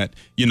is that,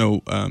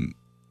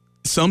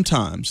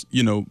 sometimes,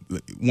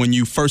 when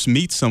you first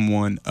meet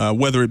someone,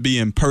 whether it be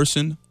in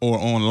person or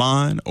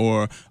online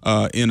or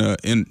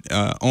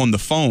on the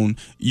phone,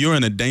 you're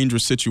in a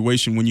dangerous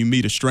situation when you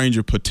meet a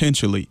stranger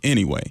potentially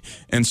anyway.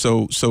 And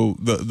so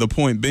the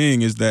point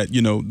being is that,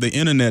 the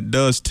internet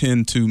does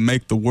tend to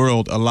make the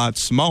world a lot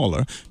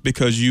smaller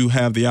because you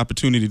have the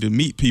opportunity to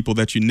meet people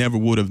that you never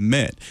would have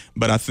met.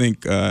 But I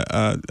think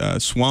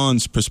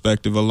Swan's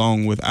perspective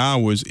along with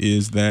ours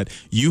is that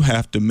you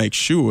have to make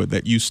sure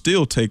that you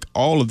still take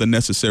all of the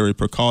necessary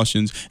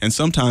precautions, and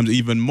sometimes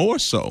even more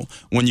so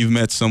when you've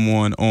met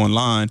someone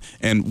online.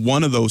 And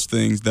one of those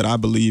things that I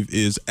believe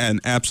is an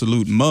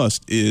absolute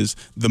must is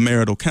the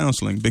marital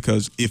counseling,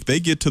 because if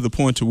they get to the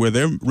point to where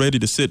they're ready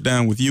to sit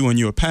down with you and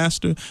you're a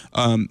pastor,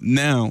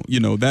 now,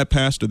 that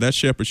pastor, that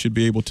shepherd should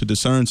be able to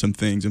discern some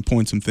things and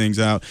point some things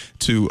out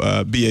to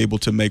be able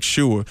to make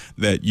sure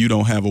that you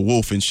don't have a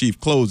wolf in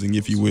sheep clothing,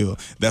 if you will.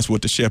 That's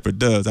what the shepherd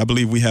does. I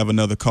believe we have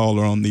another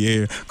caller on the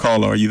air.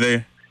 Caller, are you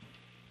there?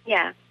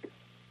 Yeah.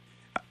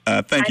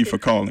 Thank you for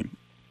calling.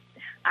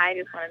 I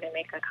just wanted to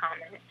make a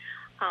comment.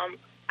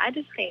 I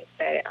just think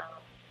that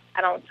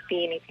I don't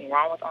see anything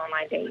wrong with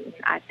online dating.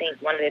 I think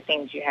one of the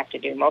things you have to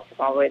do, most of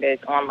all, whether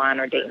it's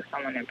online or dating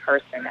someone in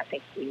person, I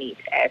think you need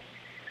to ask,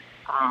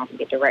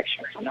 get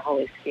direction from the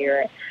Holy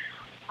Spirit.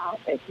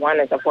 It's one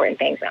of the important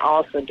things. And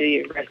also do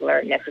your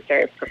regular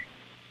necessary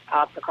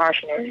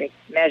precautionary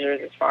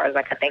measures as far as,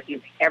 I think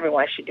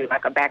everyone should do,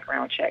 a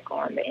background check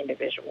on the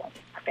individual.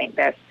 I think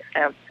that's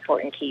an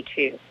important key,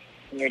 too,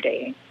 in your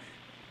dating.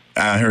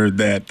 I heard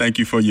that. Thank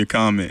you for your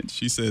comment.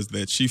 She says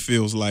that she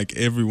feels like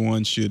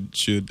everyone should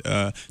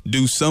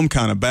do some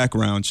kind of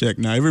background check.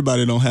 Now,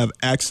 everybody don't have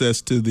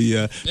access to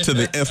the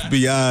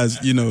FBI's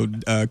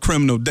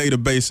criminal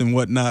database and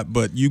whatnot,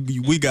 but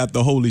we got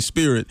the Holy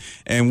Spirit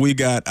and we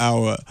got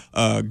our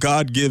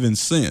God-given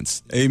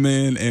sense.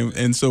 Amen.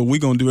 And so we're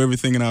gonna do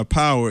everything in our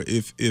power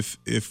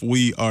if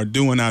we are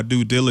doing our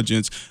due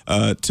diligence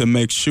to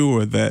make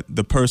sure that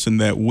the person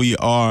that we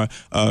are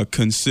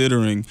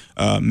considering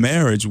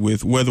marriage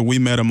with, whether we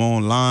met them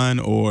online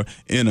or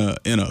in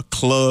a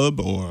club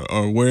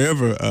or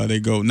wherever they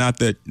go. Not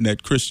that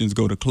Christians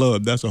go to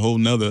club. That's a whole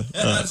nother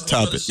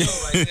topic.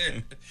 Right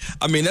there.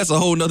 I mean, that's a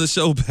whole nother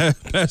show,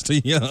 Pastor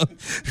Young.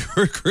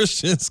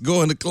 Christians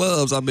going to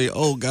clubs. I mean,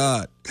 oh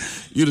God,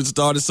 you'd have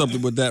started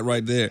something with that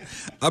right there.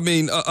 I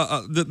mean,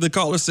 the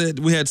caller said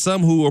we had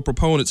some who are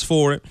proponents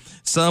for it,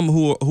 some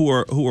who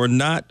are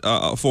not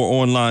for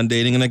online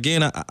dating. And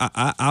again,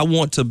 I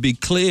want to be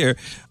clear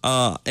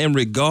in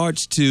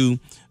regards to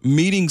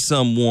meeting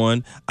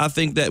someone. I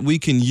think that we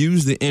can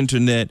use the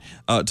internet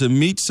to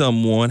meet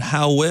someone.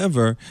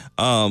 However,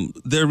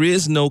 there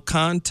is no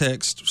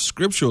context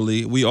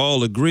scripturally. We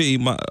all agree,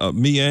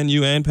 me and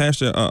you and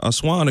Pastor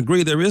Swan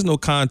agree, there is no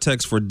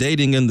context for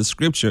dating in the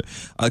scripture,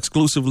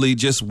 exclusively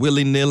just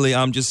willy-nilly.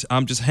 I'm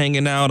just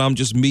hanging out. I'm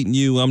just meeting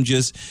you. I'm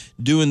just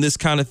doing this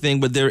kind of thing.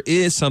 But there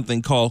is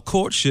something called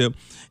courtship.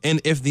 And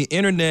if the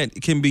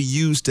internet can be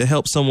used to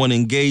help someone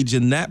engage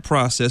in that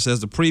process, as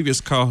the previous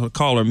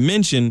caller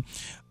mentioned,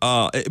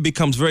 it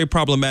becomes very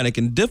problematic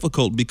and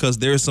difficult because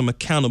there's some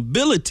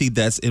accountability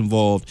that's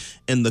involved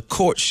in the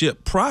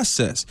courtship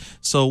process.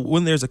 So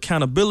when there's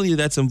accountability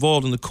that's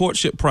involved in the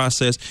courtship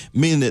process,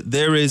 meaning that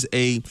there is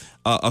a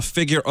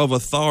figure of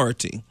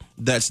authority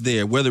that's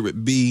there, whether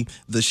it be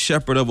the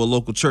shepherd of a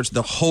local church,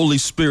 the Holy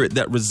Spirit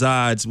that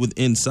resides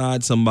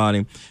inside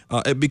somebody,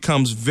 it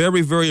becomes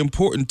very, very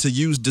important to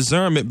use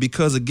discernment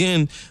because,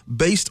 again,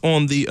 based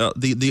on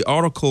the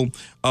article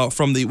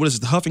from the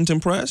Huffington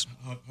Press?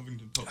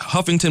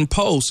 Huffington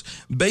Post,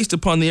 based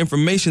upon the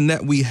information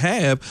that we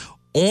have,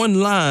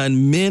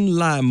 online men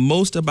lie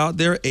most about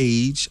their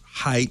age,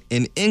 height,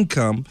 and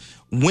income.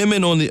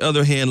 Women, on the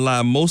other hand,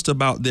 lie most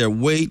about their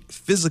weight,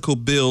 physical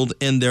build,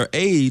 and their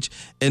age.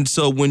 And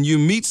so when you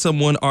meet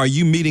someone, are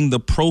you meeting the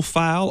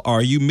profile?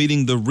 Are you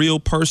meeting the real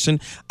person?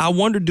 I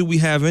wonder, do we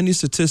have any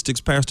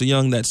statistics, Pastor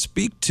Young, that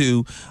speak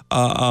to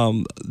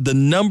the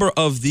number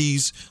of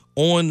these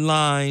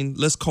online,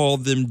 let's call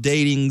them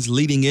datings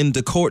leading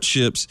into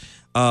courtships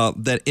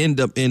that end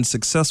up in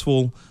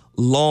successful,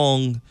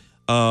 long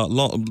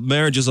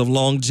marriages of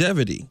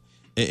longevity?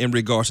 In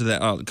regards to that,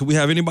 could we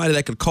have anybody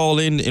that could call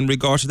in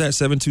regards to that?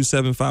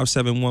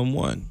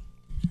 727-5711.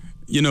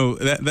 You know,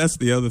 that's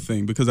the other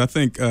thing, because I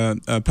think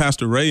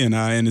Pastor Ray and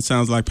I, and it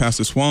sounds like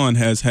Pastor Swan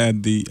has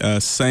had the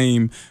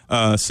same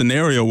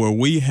scenario where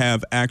we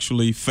have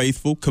actually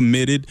faithful,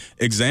 committed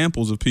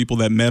examples of people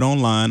that met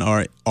online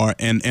are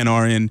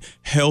in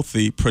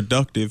healthy,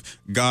 productive,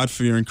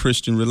 God-fearing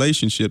Christian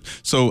relationships.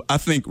 So I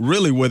think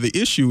really where the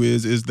issue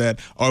is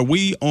that are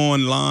we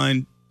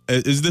online?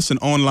 Is this an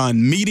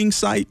online meeting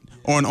site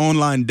or an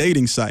online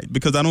dating site?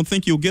 Because I don't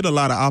think you'll get a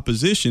lot of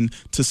opposition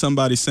to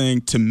somebody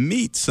saying to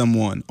meet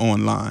someone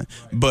online.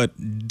 Right.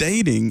 But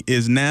dating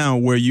is now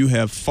where you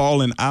have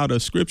fallen out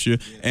of Scripture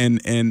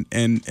and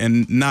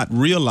not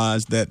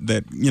realized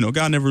that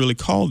God never really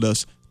called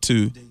us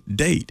to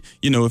date.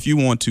 If you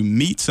want to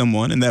meet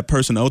someone and that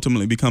person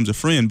ultimately becomes a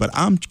friend, but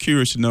I'm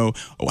curious to know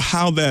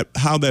how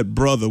that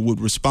brother would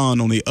respond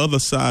on the other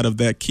side of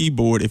that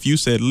keyboard if you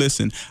said,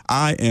 listen,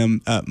 I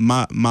am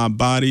my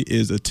body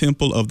is a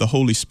temple of the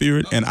Holy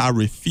Spirit and I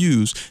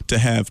refuse to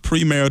have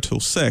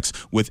premarital sex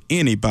with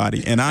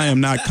anybody and I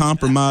am not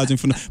compromising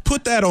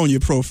put that on your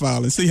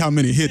profile and see how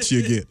many hits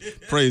you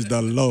get. Praise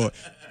the Lord.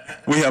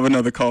 We have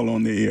another call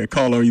on the air.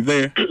 Caller, are you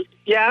there?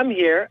 Yeah, I'm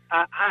here.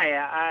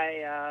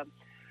 Hi.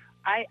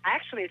 I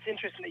actually, it's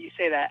interesting that you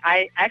say that.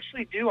 I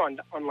actually do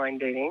online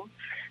dating,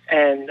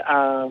 and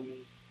I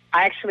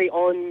actually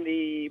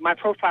my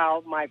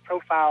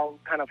profile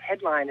kind of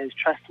headline is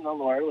 "Trust in the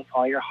Lord with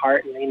all your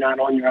heart and lean not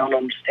on your own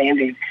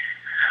understanding."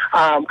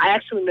 I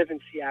actually live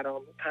in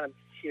Seattle. I'm kind of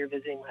here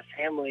visiting my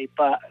family,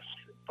 but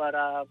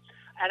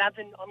and I've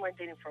been online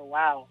dating for a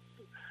while.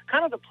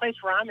 Kind of the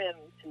place where I'm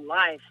in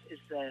life is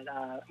that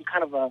I'm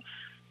kind of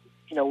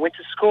went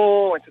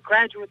to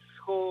graduate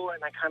school,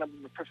 and I kind of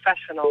am a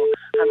professional.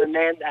 I'm a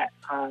man that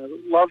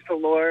loves the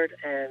Lord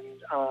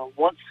and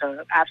wants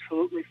to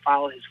absolutely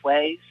follow His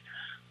ways.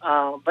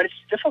 But it's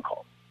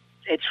difficult.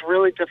 It's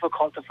really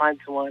difficult to find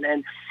someone,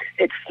 and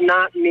it's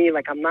not me.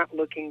 Like, I'm not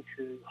looking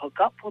to hook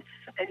up with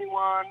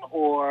anyone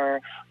or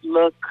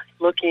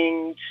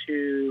looking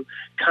to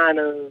kind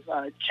of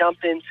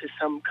jump into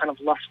some kind of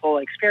lustful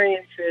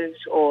experiences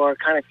or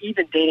kind of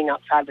even dating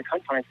outside the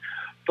confines.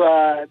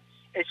 But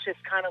it's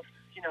just kind of,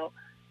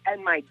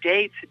 in my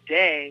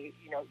day-to-day,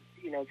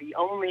 the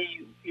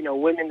only,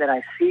 women that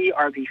I see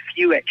are the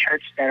few at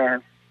church that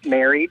are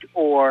married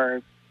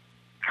or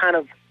kind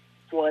of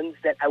ones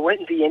that I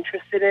wouldn't be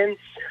interested in.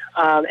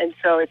 And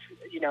so it's,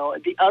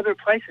 the other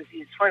places,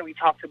 it's funny, we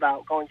talked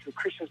about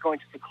Christians going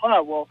to the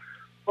club. Well,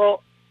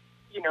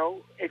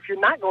 if you're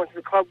not going to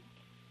the club,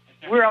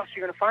 where else are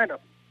you going to find them?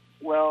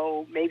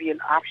 Well, maybe an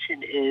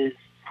option is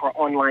for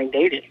online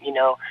dating,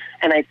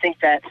 and I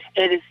think that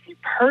it is the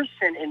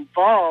person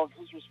involved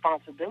whose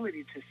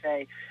responsibility to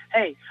say,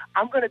 hey,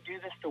 I'm going to do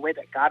this the way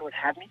that God would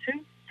have me to,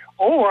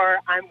 or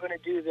I'm going to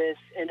do this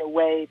in a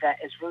way that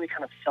is really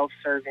kind of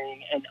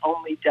self-serving and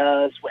only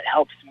does what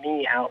helps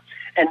me out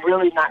and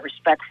really not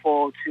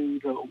respectful to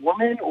the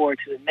woman or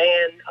to the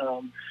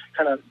man,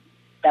 kind of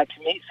back to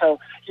me. So,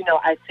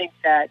 I think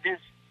that there's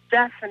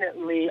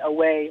definitely a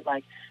way,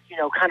 like,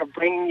 kind of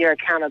bringing your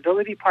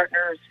accountability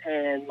partners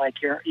and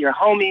like your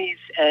homies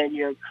and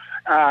your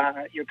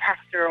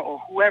pastor or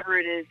whoever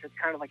it is that's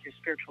kind of like your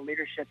spiritual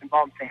leadership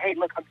involved and say, hey,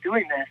 look, I'm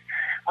doing this.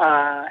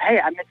 Hey,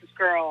 I met this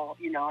girl,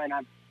 and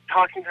I'm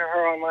talking to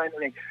her online.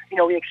 Like,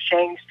 we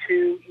exchanged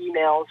 2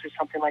 emails or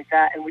something like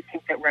that, and we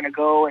think that we're going to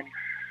go and,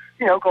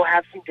 go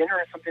have some dinner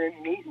or something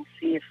and meet and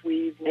see if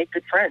we make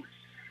good friends.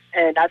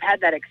 And I've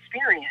had that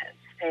experience,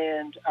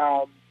 and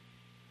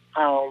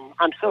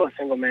I'm still a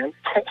single man.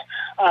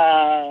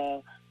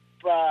 But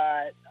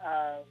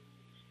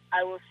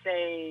I will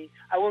say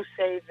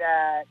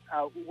that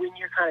when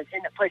you're kind of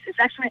in that place, it's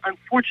actually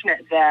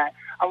unfortunate that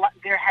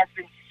there has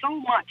been so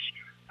much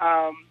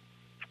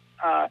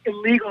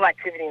illegal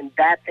activity and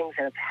bad things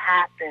that have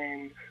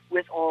happened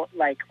with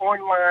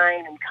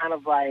online and kind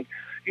of like,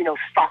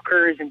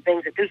 stalkers and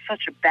things, that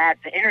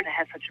the internet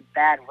has such a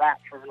bad rap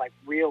for like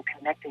real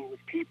connecting with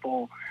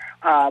people.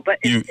 But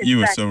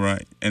you are so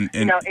right. And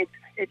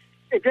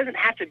it doesn't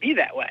have to be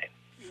that way.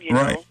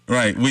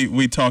 Right.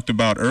 We talked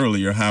about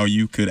earlier how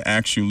you could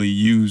actually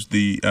use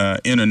the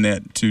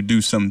internet to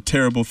do some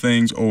terrible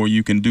things, or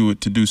you can do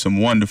it to do some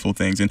wonderful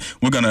things. And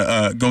we're going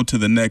to go to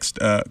the next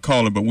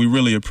caller, but we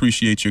really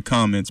appreciate your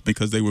comments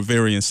because they were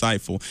very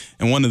insightful.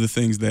 And one of the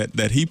things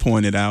that he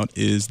pointed out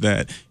is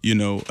that,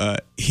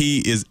 he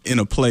is in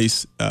a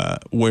place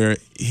where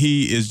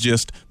he is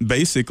just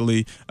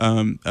basically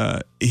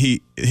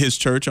his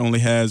church only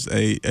has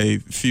a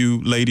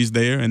few ladies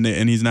there, and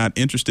he's not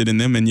interested in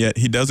them, and yet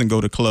he doesn't go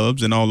to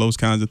clubs and all those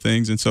kinds of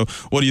things. And so,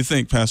 what do you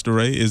think, Pastor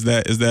Ray? Is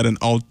that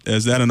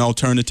an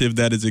alternative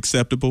that is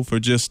acceptable for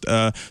just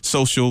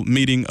social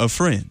meeting of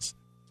friends?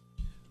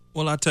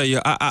 Well, I tell you,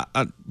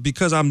 I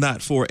because I'm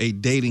not for a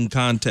dating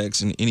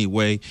context in any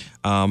way,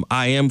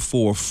 I am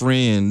for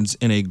friends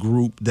in a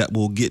group that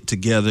will get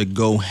together,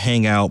 go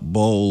hang out,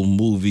 bowl,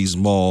 movies,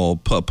 mall,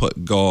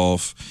 putt-putt,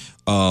 golf,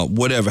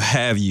 whatever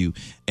have you,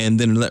 and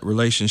then let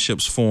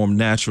relationships form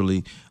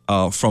naturally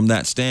from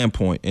that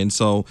standpoint. And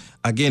so,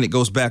 again, it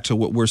goes back to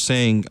what we're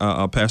saying,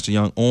 Pastor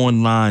Young,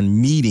 online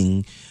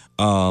meeting.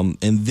 And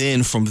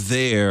then from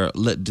there,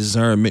 let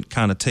discernment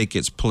kind of take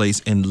its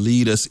place and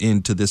lead us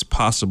into this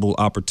possible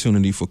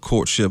opportunity for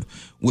courtship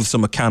with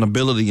some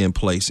accountability in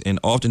place. And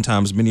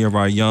oftentimes, many of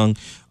our young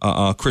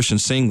Christian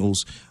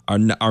singles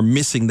are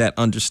missing that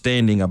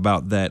understanding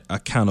about that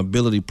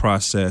accountability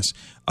process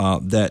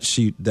that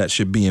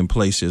should be in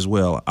place as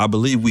well. I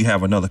believe we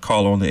have another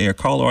caller on the air.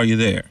 Caller, are you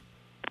there?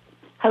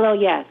 Hello,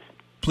 yes.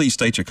 Please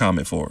state your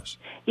comment for us.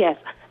 Yes,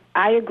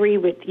 I agree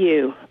with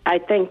you. I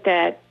think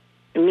that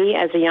me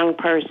as a young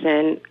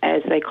person,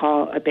 as they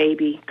call a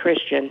baby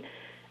Christian,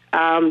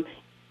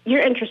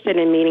 you're interested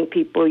in meeting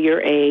people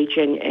your age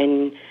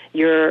and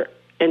your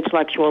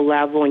intellectual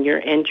level and your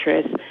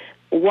interests.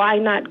 Why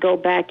not go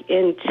back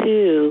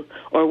into,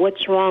 or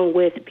what's wrong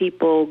with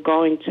people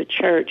going to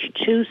church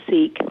to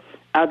seek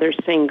other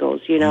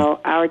singles?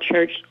 Our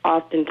church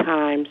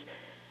oftentimes,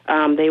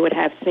 they would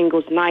have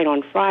singles night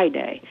on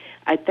Friday.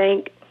 I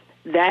think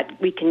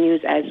that we can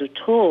use as a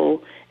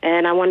tool.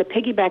 And I want to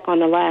piggyback on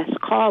the last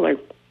caller.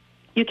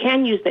 You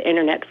can use the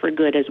internet for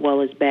good as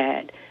well as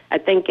bad. I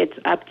think it's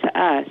up to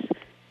us.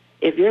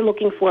 If you're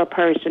looking for a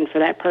person for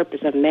that purpose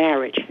of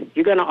marriage,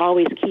 you're going to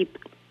always keep,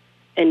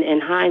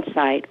 in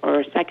hindsight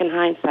or second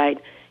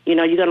hindsight, you're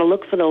going to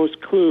look for those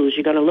clues.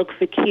 You're going to look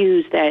for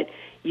cues that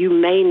you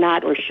may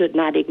not or should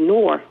not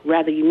ignore.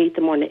 Rather, you meet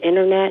them on the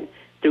internet,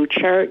 through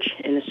church,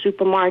 in the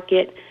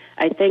supermarket.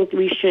 I think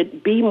we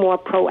should be more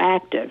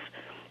proactive.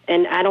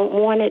 And I don't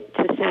want it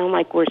to sound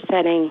like we're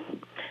setting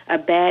a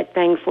bad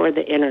thing for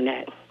the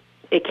internet.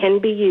 It can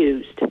be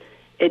used.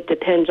 It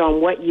depends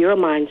on what your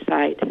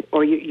mindset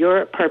or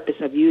your purpose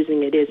of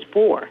using it is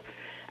for.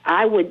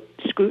 I would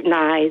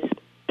scrutinize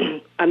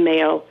a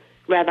male,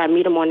 whether I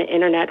meet him on the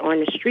internet or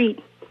on the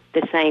street,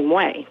 the same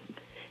way.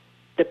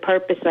 The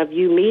purpose of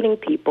you meeting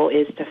people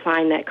is to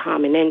find that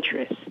common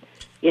interest.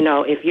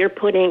 If you're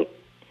putting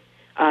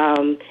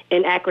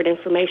inaccurate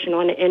information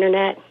on the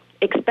internet,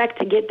 expect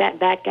to get that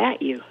back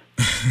at you.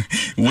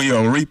 We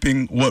are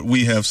reaping what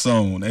we have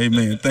sown.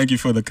 Amen. Thank you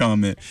for the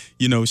comment.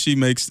 She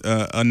makes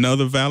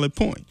another valid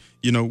point.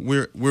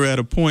 We're at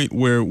a point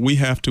where we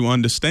have to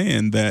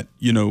understand that,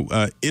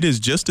 it is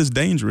just as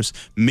dangerous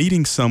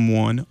meeting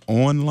someone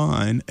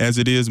online as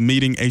it is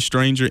meeting a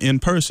stranger in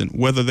person,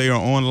 whether they are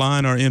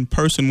online or in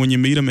person when you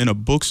meet them in a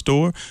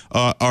bookstore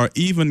or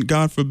even,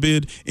 God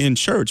forbid, in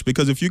church.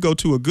 Because if you go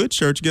to a good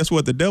church, guess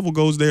what? The devil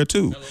goes there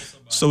too.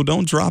 So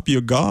don't drop your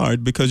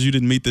guard because you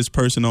didn't meet this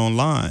person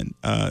online.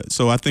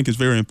 So I think it's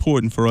very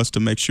important for us to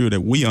make sure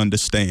that we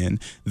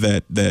understand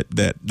that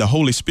the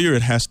Holy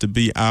Spirit has to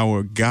be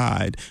our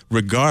guide,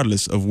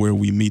 regardless of where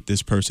we meet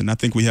this person. I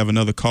think we have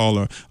another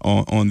caller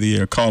on the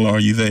air. Caller, are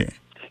you there?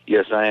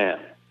 Yes, I am.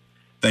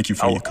 Thank you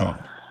for your call.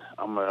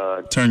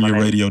 I'm Turn your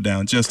radio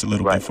down just a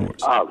little bit for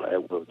us. All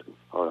right, will do.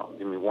 Hold on.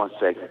 Give me 1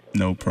 second.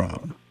 No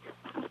problem.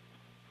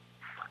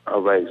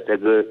 All right. Is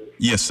that good?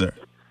 Yes, sir.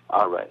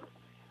 All right.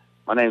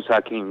 My name is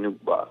Hakeem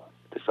Nukba,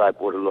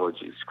 disciple of the Lord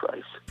Jesus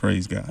Christ.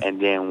 Praise God.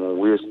 And then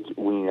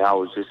when I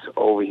was just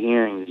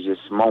overhearing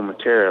just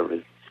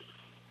momentarily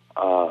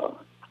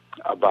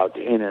about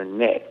the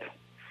internet,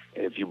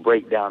 and if you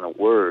break down the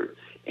word,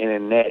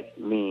 internet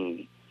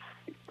means,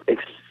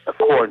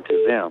 according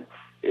to them,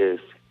 is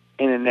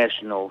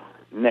international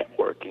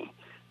networking.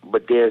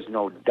 But there's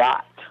no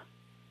dot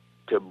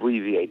to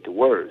abbreviate the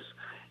words.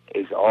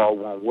 It's all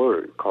one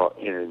word called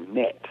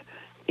internet.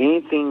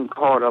 Anything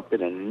caught up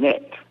in a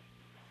net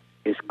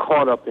is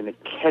caught up in a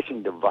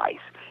catching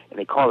device, and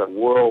they call it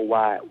World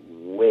Wide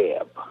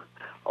Web.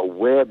 A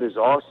web is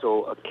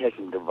also a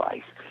catching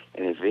device,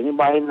 and if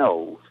anybody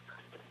knows,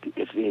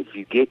 if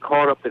you get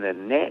caught up in a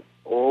net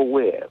or a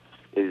web,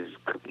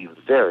 could be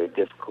very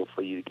difficult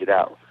for you to get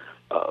out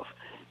of.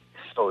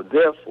 So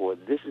therefore,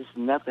 this is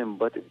nothing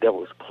but the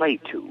devil's play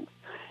tool.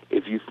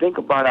 If you think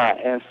about our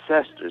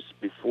ancestors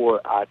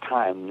before our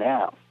time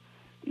now,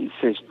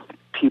 since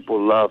people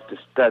love to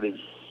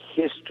study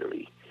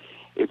history,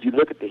 if you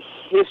look at the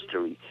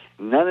history,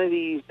 none of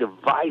these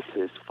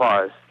devices, as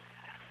far as,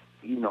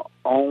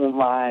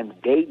 online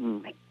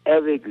dating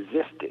ever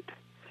existed.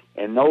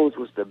 And those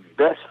was the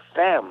best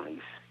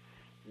families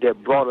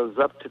that brought us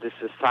up to the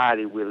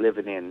society we're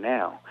living in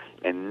now.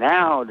 And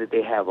now that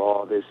they have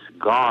all this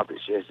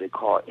garbage, as they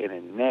call it,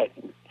 internet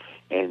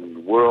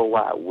and World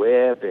Wide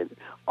Web and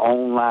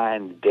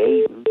online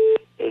dating,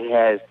 it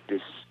has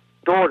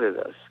distorted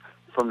us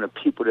from the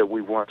people that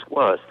we once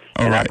was.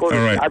 All right.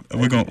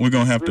 We're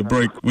gonna have to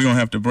break. We're gonna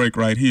have to break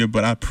right here.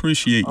 But I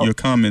appreciate your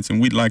comments, and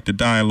we'd like to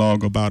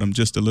dialogue about them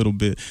just a little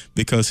bit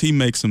because he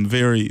makes some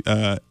very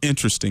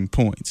interesting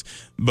points.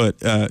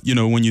 But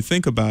when you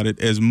think about it,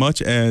 as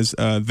much as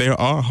there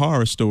are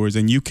horror stories,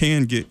 and you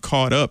can get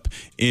caught up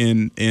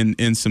in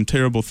some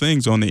terrible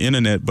things on the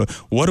internet. But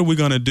what are we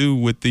gonna do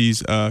with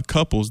these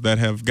couples that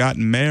have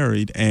gotten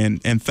married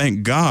and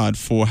thank God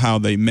for how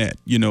they met?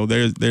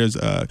 There's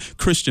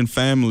Christian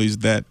families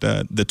that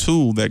the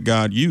tool that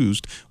God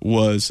used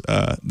was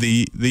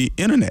the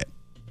internet.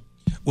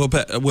 Well,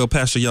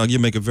 Pastor Young, you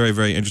make a very,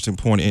 very interesting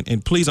point.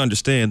 And please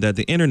understand that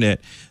the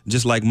internet,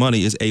 just like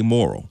money, is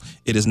amoral.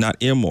 It is not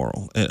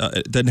immoral.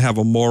 It doesn't have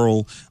a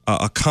moral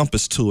a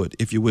compass to it,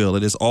 if you will.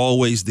 It is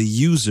always the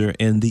user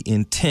and the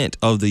intent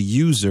of the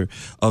user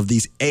of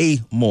these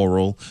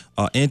amoral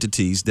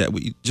entities that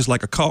just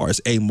like a car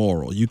is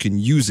amoral. You can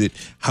use it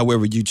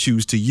however you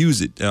choose to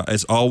use it.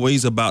 It's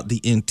always about the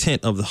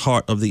intent of the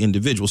heart of the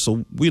individual.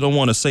 So we don't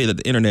want to say that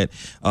the internet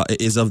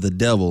is of the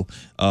devil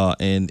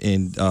and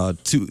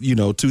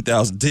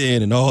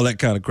 2010 and all that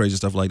kind of crazy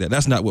stuff like that.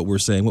 That's not what we're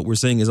saying. What we're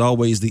saying is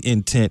always the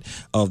intent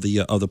of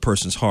the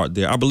person's heart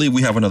there. I believe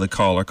we have another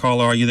caller.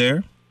 Caller, are you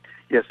there?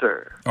 Yes,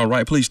 sir. All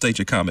right. Please state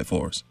your comment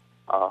for us.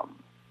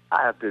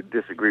 I have to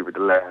disagree with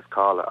the last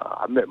caller.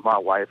 I met my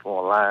wife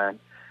online.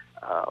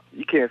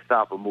 You can't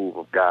stop a move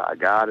of God.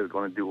 God is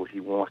going to do what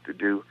he wants to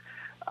do.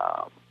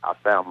 I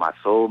found my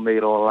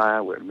soulmate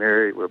online. We're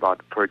married. We're about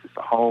to purchase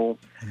a home.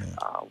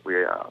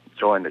 We're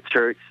joining the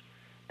church.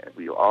 And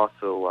we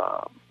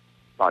also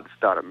about to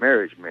start a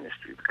marriage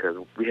ministry because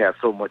we have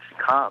so much in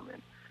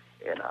common.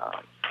 And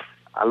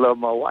I love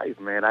my wife,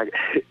 man.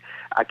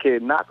 I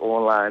can't knock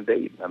online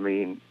dating. I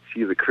mean,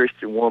 she's a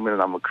Christian woman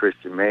and I'm a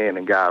Christian man,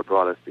 and God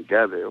brought us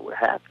together, and we're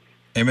happy.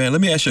 Hey, man,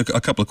 let me ask you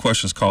a couple of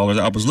questions, callers.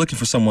 I was looking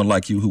for someone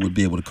like you who would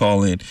be able to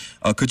call in.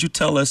 Could you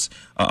tell us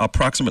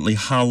approximately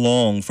how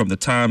long from the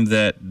time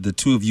that the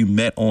two of you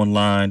met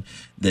online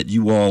that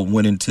you all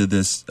went into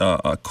this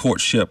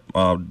courtship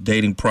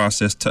dating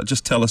process?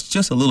 Just tell us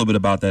just a little bit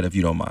about that, if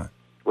you don't mind.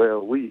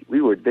 Well,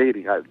 we were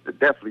dating. I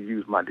definitely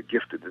used my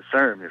gift of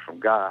discernment from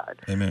God.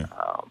 Amen.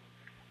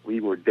 We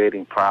were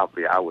dating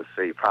probably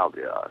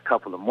a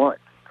couple of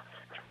months.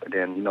 And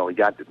then, we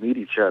got to meet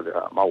each other.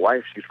 My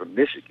wife, she's from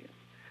Michigan.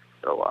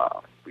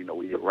 So,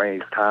 we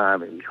arranged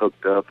time and we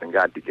hooked up and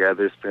got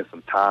together, spent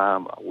some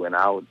time, went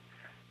out,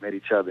 met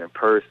each other in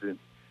person,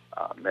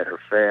 met her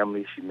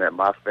family. She met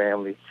my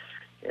family,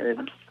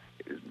 and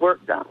it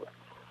worked out.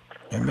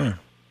 Amen.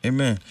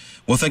 Amen.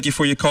 Well, thank you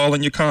for your call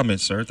and your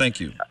comments, sir. Thank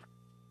you.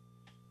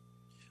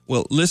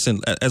 Well,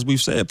 listen, as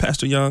we've said,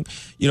 Pastor Young,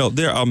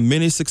 there are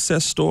many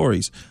success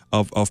stories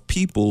of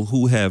people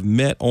who have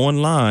met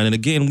online. And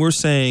again, we're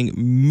saying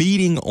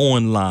meeting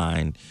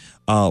online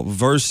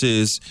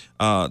versus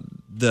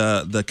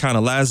the kind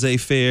of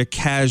laissez-faire,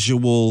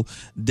 casual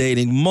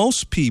dating.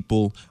 Most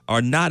people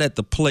are not at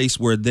the place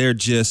where they're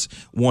just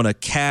want to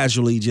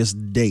casually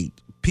just date.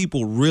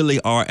 People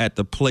really are at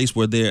the place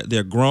where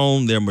they're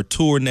grown, they're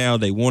mature now,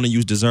 they want to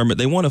use discernment.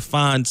 They want to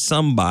find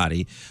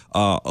somebody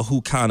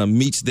who kind of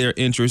meets their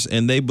interests,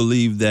 and they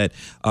believe that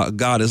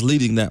God is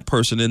leading that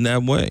person in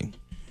that way.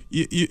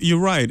 You're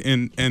right,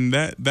 and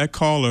that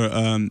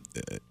caller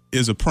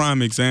is a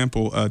prime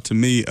example to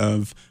me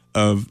of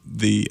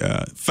the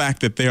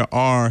fact that there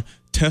are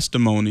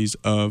testimonies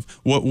of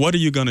what are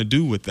you going to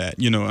do with that?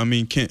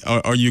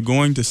 Are you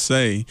going to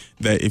say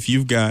that if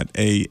you've got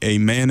a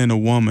man and a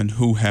woman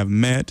who have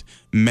met,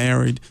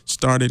 married,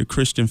 started a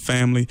Christian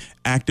family,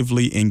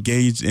 actively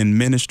engaged in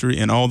ministry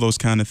and all those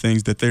kind of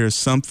things, that there is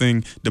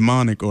something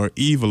demonic or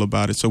evil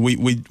about it? So we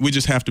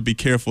just have to be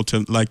careful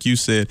to, like you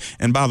said,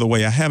 and by the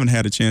way, I haven't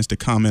had a chance to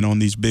comment on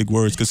these big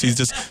words because he's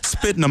just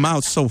spitting them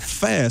out so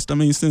fast. I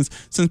mean, since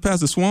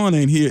Pastor Swan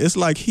ain't here, it's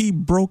like he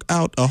broke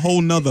out a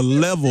whole nother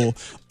level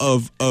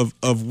of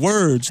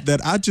words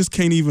that I just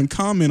can't even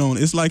comment on.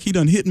 It's like he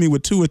done hit me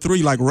with 2 or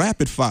 3 like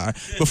rapid fire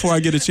before I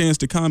get a chance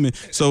to comment.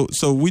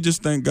 So we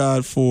just thank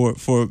God for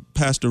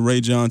Pastor Ray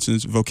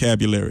Johnson's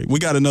vocabulary. We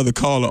got another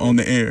caller on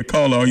the air.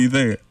 Caller, are you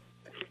there?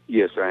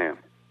 Yes, I am.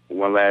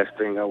 One last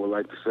thing I would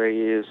like to say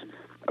is,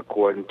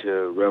 according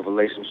to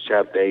Revelation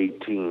chapter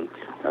 18,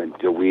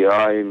 that we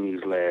are in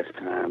these last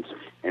times,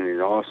 and it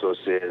also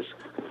says,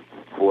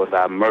 for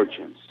thy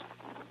merchants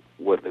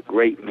were the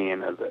great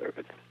men of the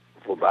earth,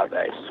 for by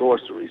thy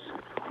sorceries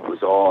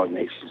was all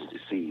nations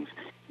deceived.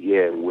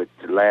 Yeah, with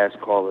the last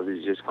caller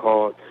that just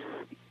called,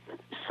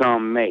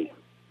 some may,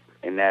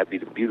 and that'd be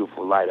the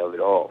beautiful light of it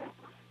all.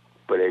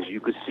 But as you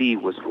can see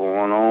what's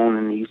going on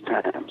in these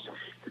times,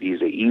 these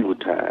are evil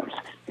times.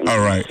 And all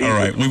right.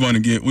 We want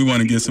to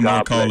get some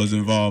more callers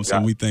involved,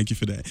 so we thank you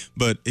for that.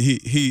 But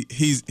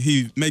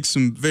he makes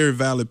some very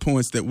valid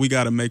points that we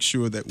got to make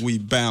sure that we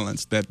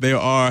balance. That there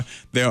are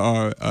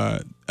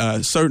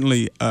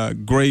certainly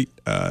great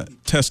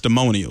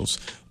testimonials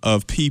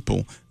of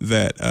people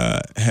that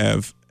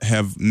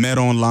have met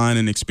online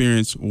and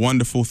experienced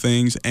wonderful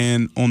things,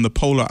 and on the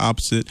polar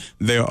opposite,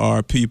 there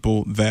are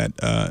people that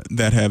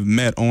have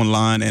met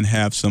online and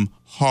have some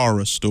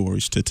horror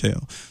stories to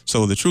tell.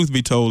 So the truth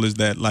be told is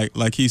that,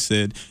 like he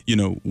said,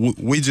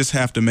 we just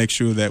have to make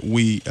sure that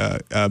we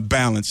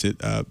balance it,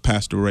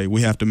 Pastor Ray.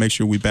 We have to make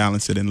sure we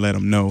balance it and let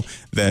them know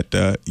that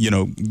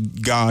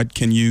God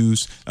can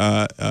use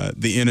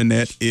the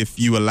internet if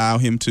you allow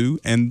him to,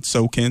 and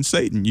so can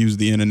Satan use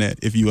the internet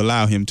if you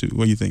allow him to.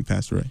 What do you think,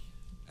 Pastor Ray?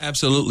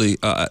 Absolutely.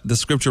 The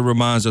scripture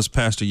reminds us,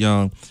 Pastor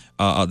Young,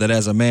 that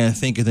as a man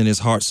thinketh in his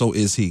heart, so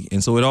is he.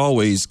 And so it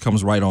always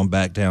comes right on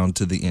back down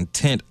to the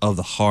intent of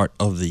the heart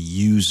of the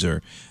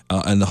user.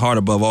 And the heart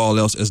above all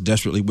else is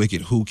desperately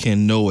wicked. Who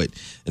can know it?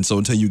 And so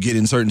until you get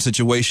in certain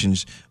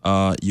situations,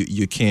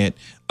 you can't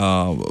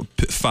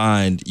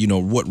find,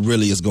 what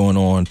really is going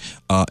on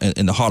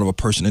in the heart of a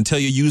person until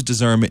you use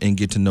discernment and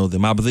get to know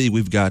them. I believe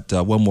we've got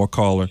one more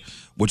caller,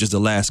 which is the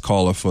last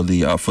caller for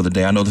the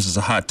day. I know this is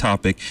a hot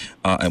topic,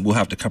 and we'll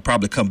have to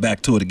probably come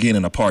back to it again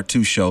in a part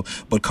 2 show.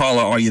 But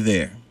caller, are you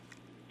there?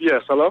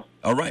 Yes, hello?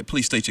 All right,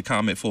 please state your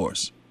comment for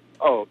us.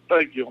 Oh,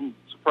 thank you. I'm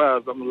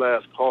surprised I'm the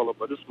last caller,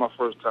 but this is my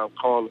first time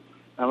calling.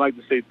 I'd like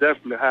to say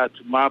definitely hi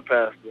to my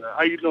pastor.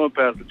 How you doing,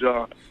 Pastor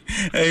John?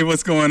 Hey,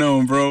 what's going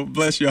on, bro?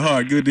 Bless your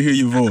heart. Good to hear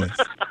your voice.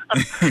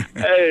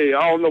 Hey,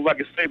 I don't know if I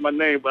can say my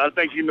name, but I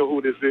think you know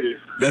who this is.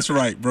 That's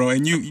right, bro.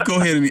 And you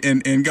go ahead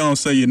and go and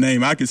say your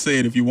name. I can say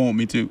it if you want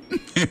me to. Go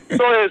ahead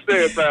and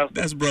say it, Pastor.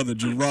 That's Brother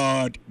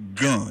Gerard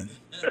Gunn.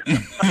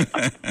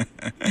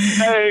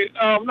 Hey,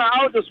 now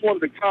I just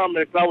wanted to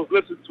comment, because I was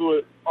listening to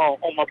it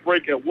on my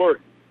break at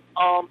work.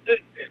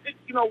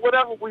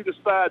 Whatever we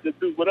decide to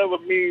do, whatever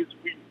means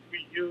we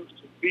use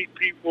to meet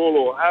people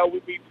or how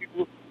we meet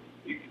people,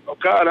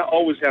 God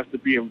always has to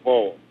be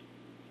involved.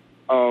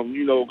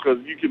 Because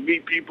you can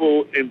meet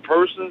people in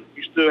person,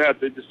 you still have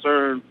to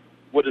discern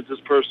what is this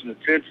person's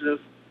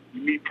intentions.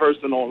 You meet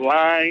person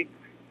online,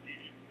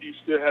 you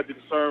still have to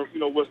discern,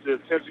 what's their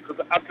intention.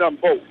 Because I've done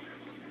both,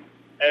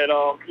 and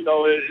I'm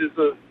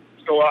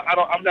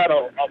not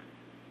a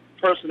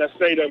person that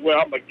say that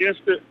I'm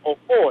against it or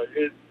for it.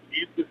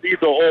 It's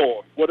either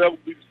or. Whatever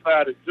we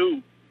decide to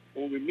do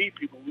when we meet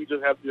people, we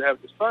just have to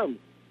have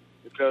discernment.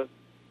 Because,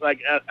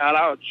 like at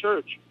our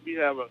church, we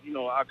have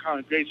our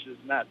congregation is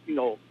not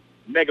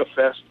mega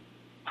fest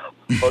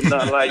or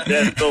nothing like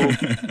that.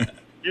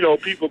 So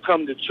people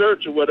come to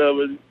church or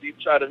whatever, you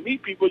try to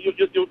meet people,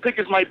 your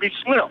tickets might be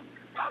slim.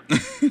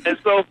 And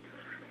so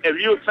if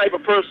you're the type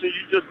of person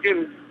you just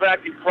getting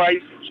back in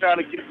Christ and trying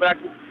to get back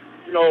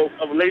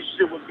a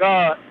relationship with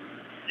God,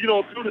 you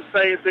don't do the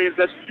same things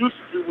that you used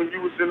to do when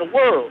you was in the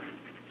world.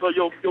 So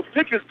your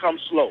tickets come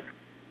slow.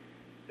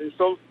 And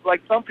so,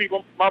 like some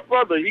people, my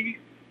brother, he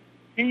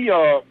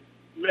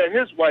met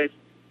his wife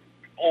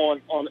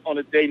on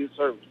a dating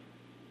service.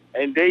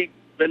 And they've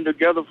been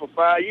together for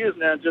 5 years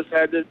now and just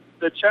had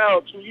the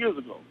child 2 years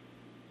ago.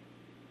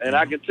 And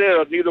I can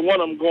tell neither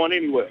one of them going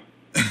anywhere.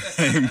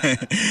 Amen.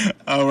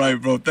 All right,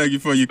 bro. Thank you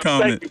for your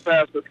comment. Thank you,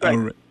 Pastor.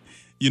 Thank you.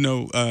 You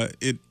know,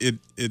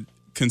 it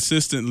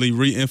consistently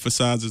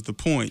reemphasizes the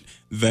point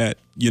that,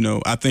 you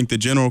know, I think the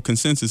general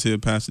consensus here,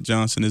 Pastor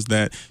Johnson, is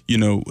that, you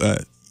know,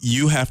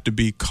 you have to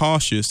be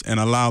cautious and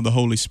allow the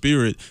Holy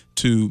Spirit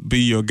to be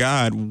your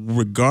guide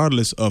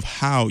regardless of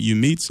how you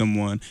meet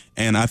someone.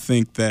 And I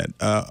think that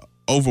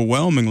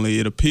overwhelmingly,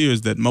 it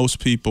appears that most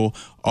people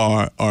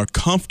are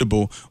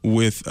comfortable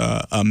with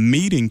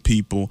meeting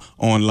people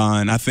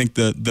online. I think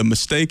the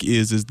mistake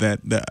is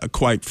that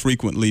quite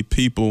frequently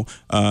people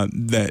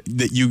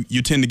that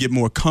you tend to get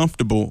more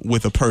comfortable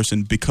with a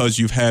person because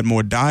you've had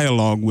more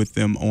dialogue with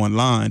them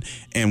online,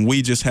 and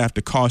we just have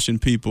to caution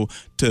people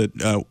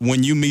to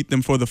when you meet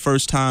them for the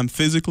first time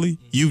physically,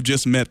 you've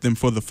just met them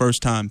for the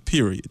first time,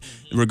 period.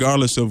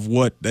 Regardless of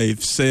what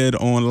they've said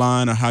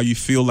online or how you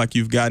feel like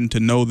you've gotten to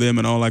know them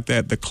and all like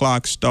that, the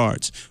clock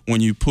starts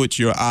when you put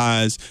your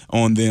eyes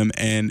on them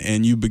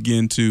and you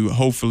begin to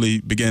hopefully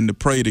begin to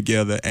pray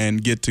together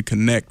and get to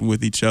connect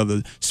with each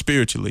other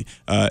spiritually,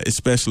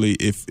 especially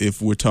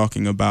if we're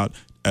talking about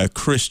a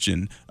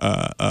Christian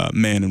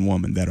man and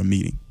woman that are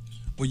meeting.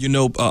 Well, you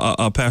know,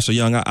 Pastor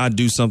Young, I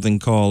do something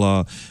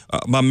called,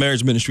 my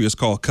marriage ministry is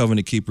called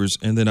Covenant Keepers,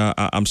 and then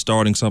I'm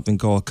starting something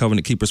called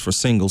Covenant Keepers for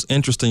Singles.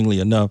 Interestingly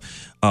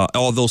enough,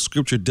 although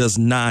Scripture does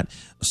not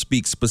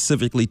speak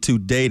specifically to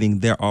dating,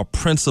 there are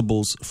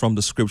principles from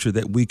the Scripture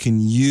that we can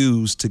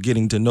use to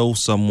getting to know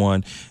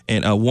someone,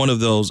 and one of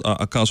those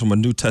comes from a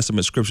New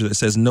Testament Scripture that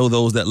says, know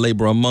those that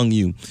labor among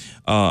you,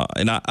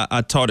 and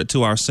I taught it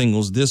to our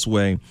singles this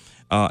way.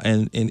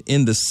 And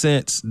in the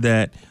sense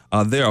that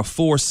there are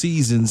 4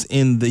 seasons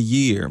in the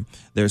year.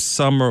 There's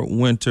summer,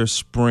 winter,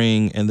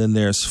 spring, and then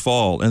there's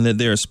fall. And then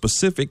there are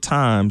specific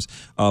times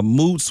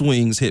mood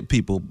swings hit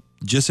people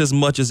just as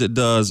much as it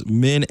does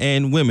men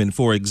and women.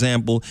 For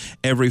example,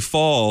 every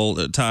fall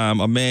time,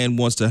 a man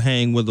wants to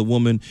hang with a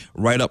woman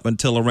right up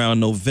until around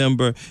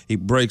November. He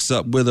breaks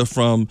up with her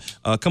from,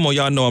 come on,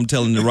 y'all know I'm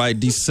telling you, right,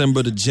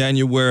 December to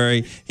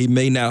January. He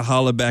may not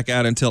holler back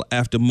out until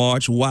after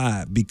March.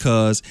 Why?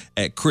 Because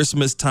at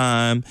Christmas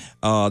time,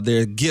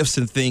 there are gifts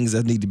and things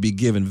that need to be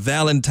given.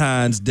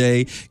 Valentine's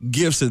Day,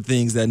 gifts and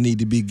things that need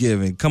to be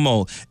given. Come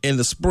on. In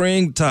the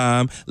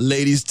springtime,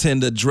 ladies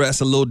tend to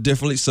dress a little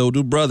differently. So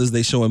do brothers.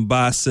 They showing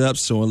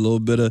biceps, showing a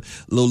little bit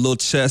of little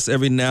chest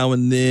every now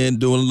and then,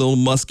 doing a little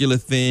muscular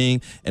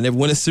thing. And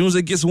as soon as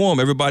it gets warm,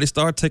 everybody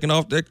start taking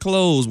off their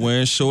clothes,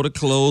 wearing shorter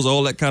clothes,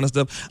 all that kind of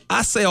stuff.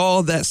 I say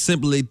all that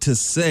simply to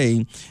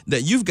say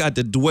that you've got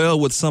to dwell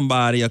with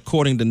somebody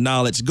according to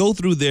knowledge, go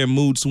through their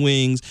mood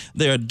swings.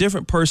 They're a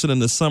different person in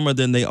the summer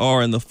than they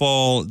are in the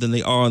fall, than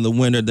they are in the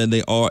winter, than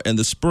they are in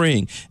the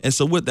spring. And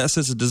so with that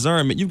sense of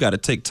discernment, you've got to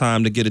take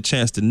time to get a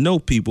chance to know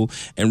people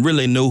and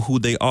really know who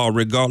they are,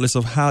 regardless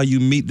of how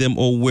you meet them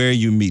or where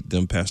you meet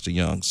them, Pastor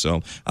Young.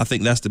 So I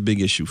think that's the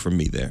big issue for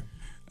me there.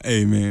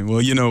 Amen.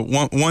 Well, you know,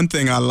 one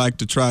thing I like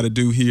to try to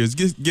do here is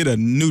get a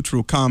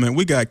neutral comment.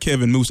 We got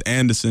Kevin Moose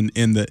Anderson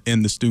in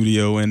the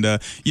studio, and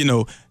you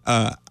know,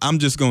 I'm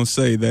just gonna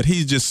say that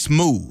he's just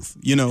smooth,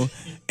 you know,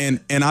 and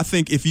I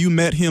think if you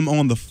met him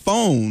on the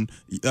phone,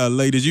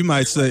 ladies, you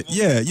might say,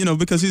 yeah, you know,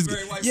 because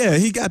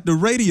he got the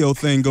radio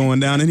thing going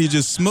down, and he's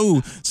just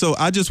smooth. So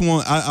I just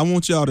want I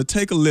want y'all to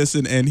take a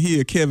listen and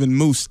hear Kevin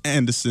Moose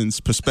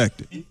Anderson's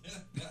perspective.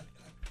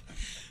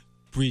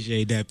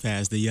 Appreciate that,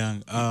 Pastor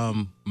Young.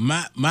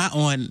 My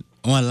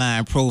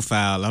online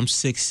profile, I'm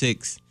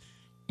 6'6",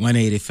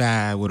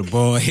 185 with a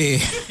bald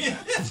head.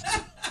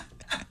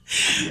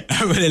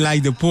 I really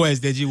like the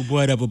points that you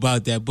brought up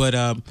about that. But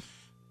I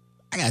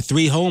got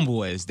 3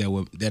 homeboys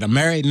that are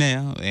married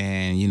now,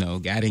 and you know,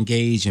 got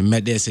engaged and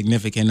met their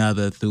significant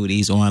other through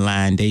these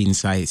online dating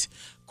sites.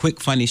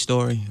 Quick funny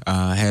story: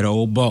 had an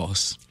old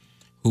boss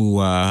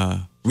who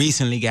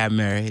recently got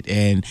married,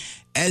 and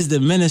as the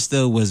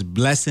minister was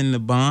blessing the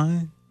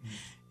bond,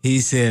 he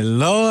said,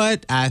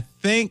 Lord, I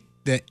think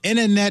the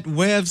internet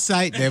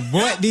website that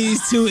brought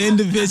these 2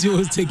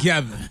 individuals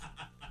together.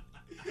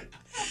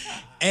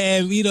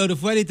 And, you know, the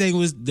funny thing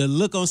was the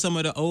look on some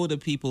of the older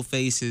people's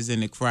faces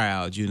in the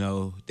crowd, you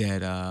know,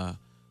 that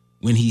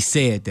when he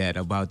said that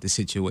about the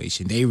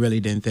situation, they really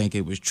didn't think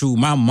it was true.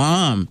 My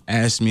mom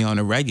asked me on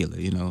a regular,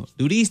 you know,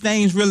 do these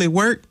things really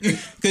work?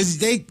 Because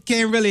they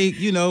can't really,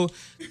 you know,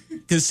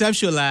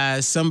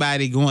 conceptualize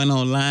somebody going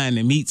online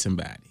to meet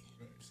somebody.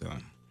 So,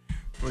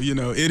 well, you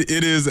know,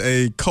 it is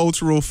a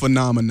cultural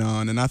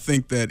phenomenon, and I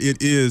think that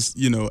it is,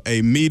 you know,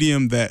 a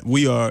medium that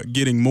we are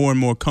getting more and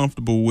more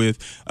comfortable with.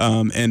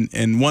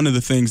 And one of the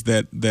things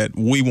that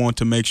we want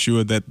to make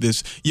sure that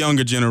this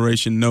younger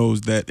generation knows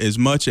that as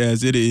much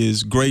as it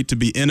is great to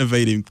be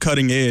innovative,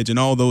 cutting edge, and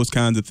all those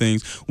kinds of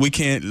things, we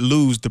can't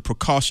lose the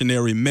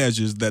precautionary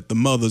measures that the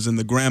mothers and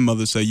the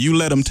grandmothers say. You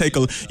let them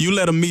you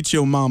let them meet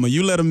your mama,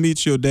 you let them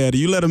meet your daddy,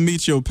 you let them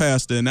meet your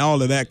pastor, and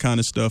all of that kind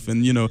of stuff.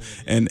 And you know,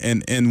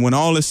 and when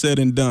all is said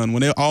and and done.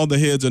 When all the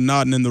heads are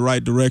nodding in the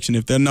right direction,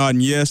 if they're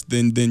nodding yes,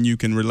 then you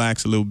can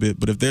relax a little bit.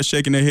 But if they're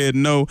shaking their head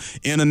no,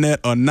 internet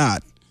or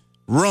not,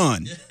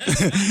 run.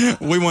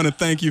 We want to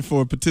thank you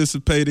for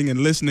participating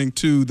and listening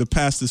to the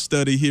Pastor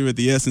Study here at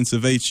the Essence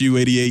of HU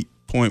 88.1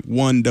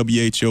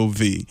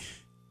 WHOV.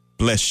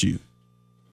 Bless you.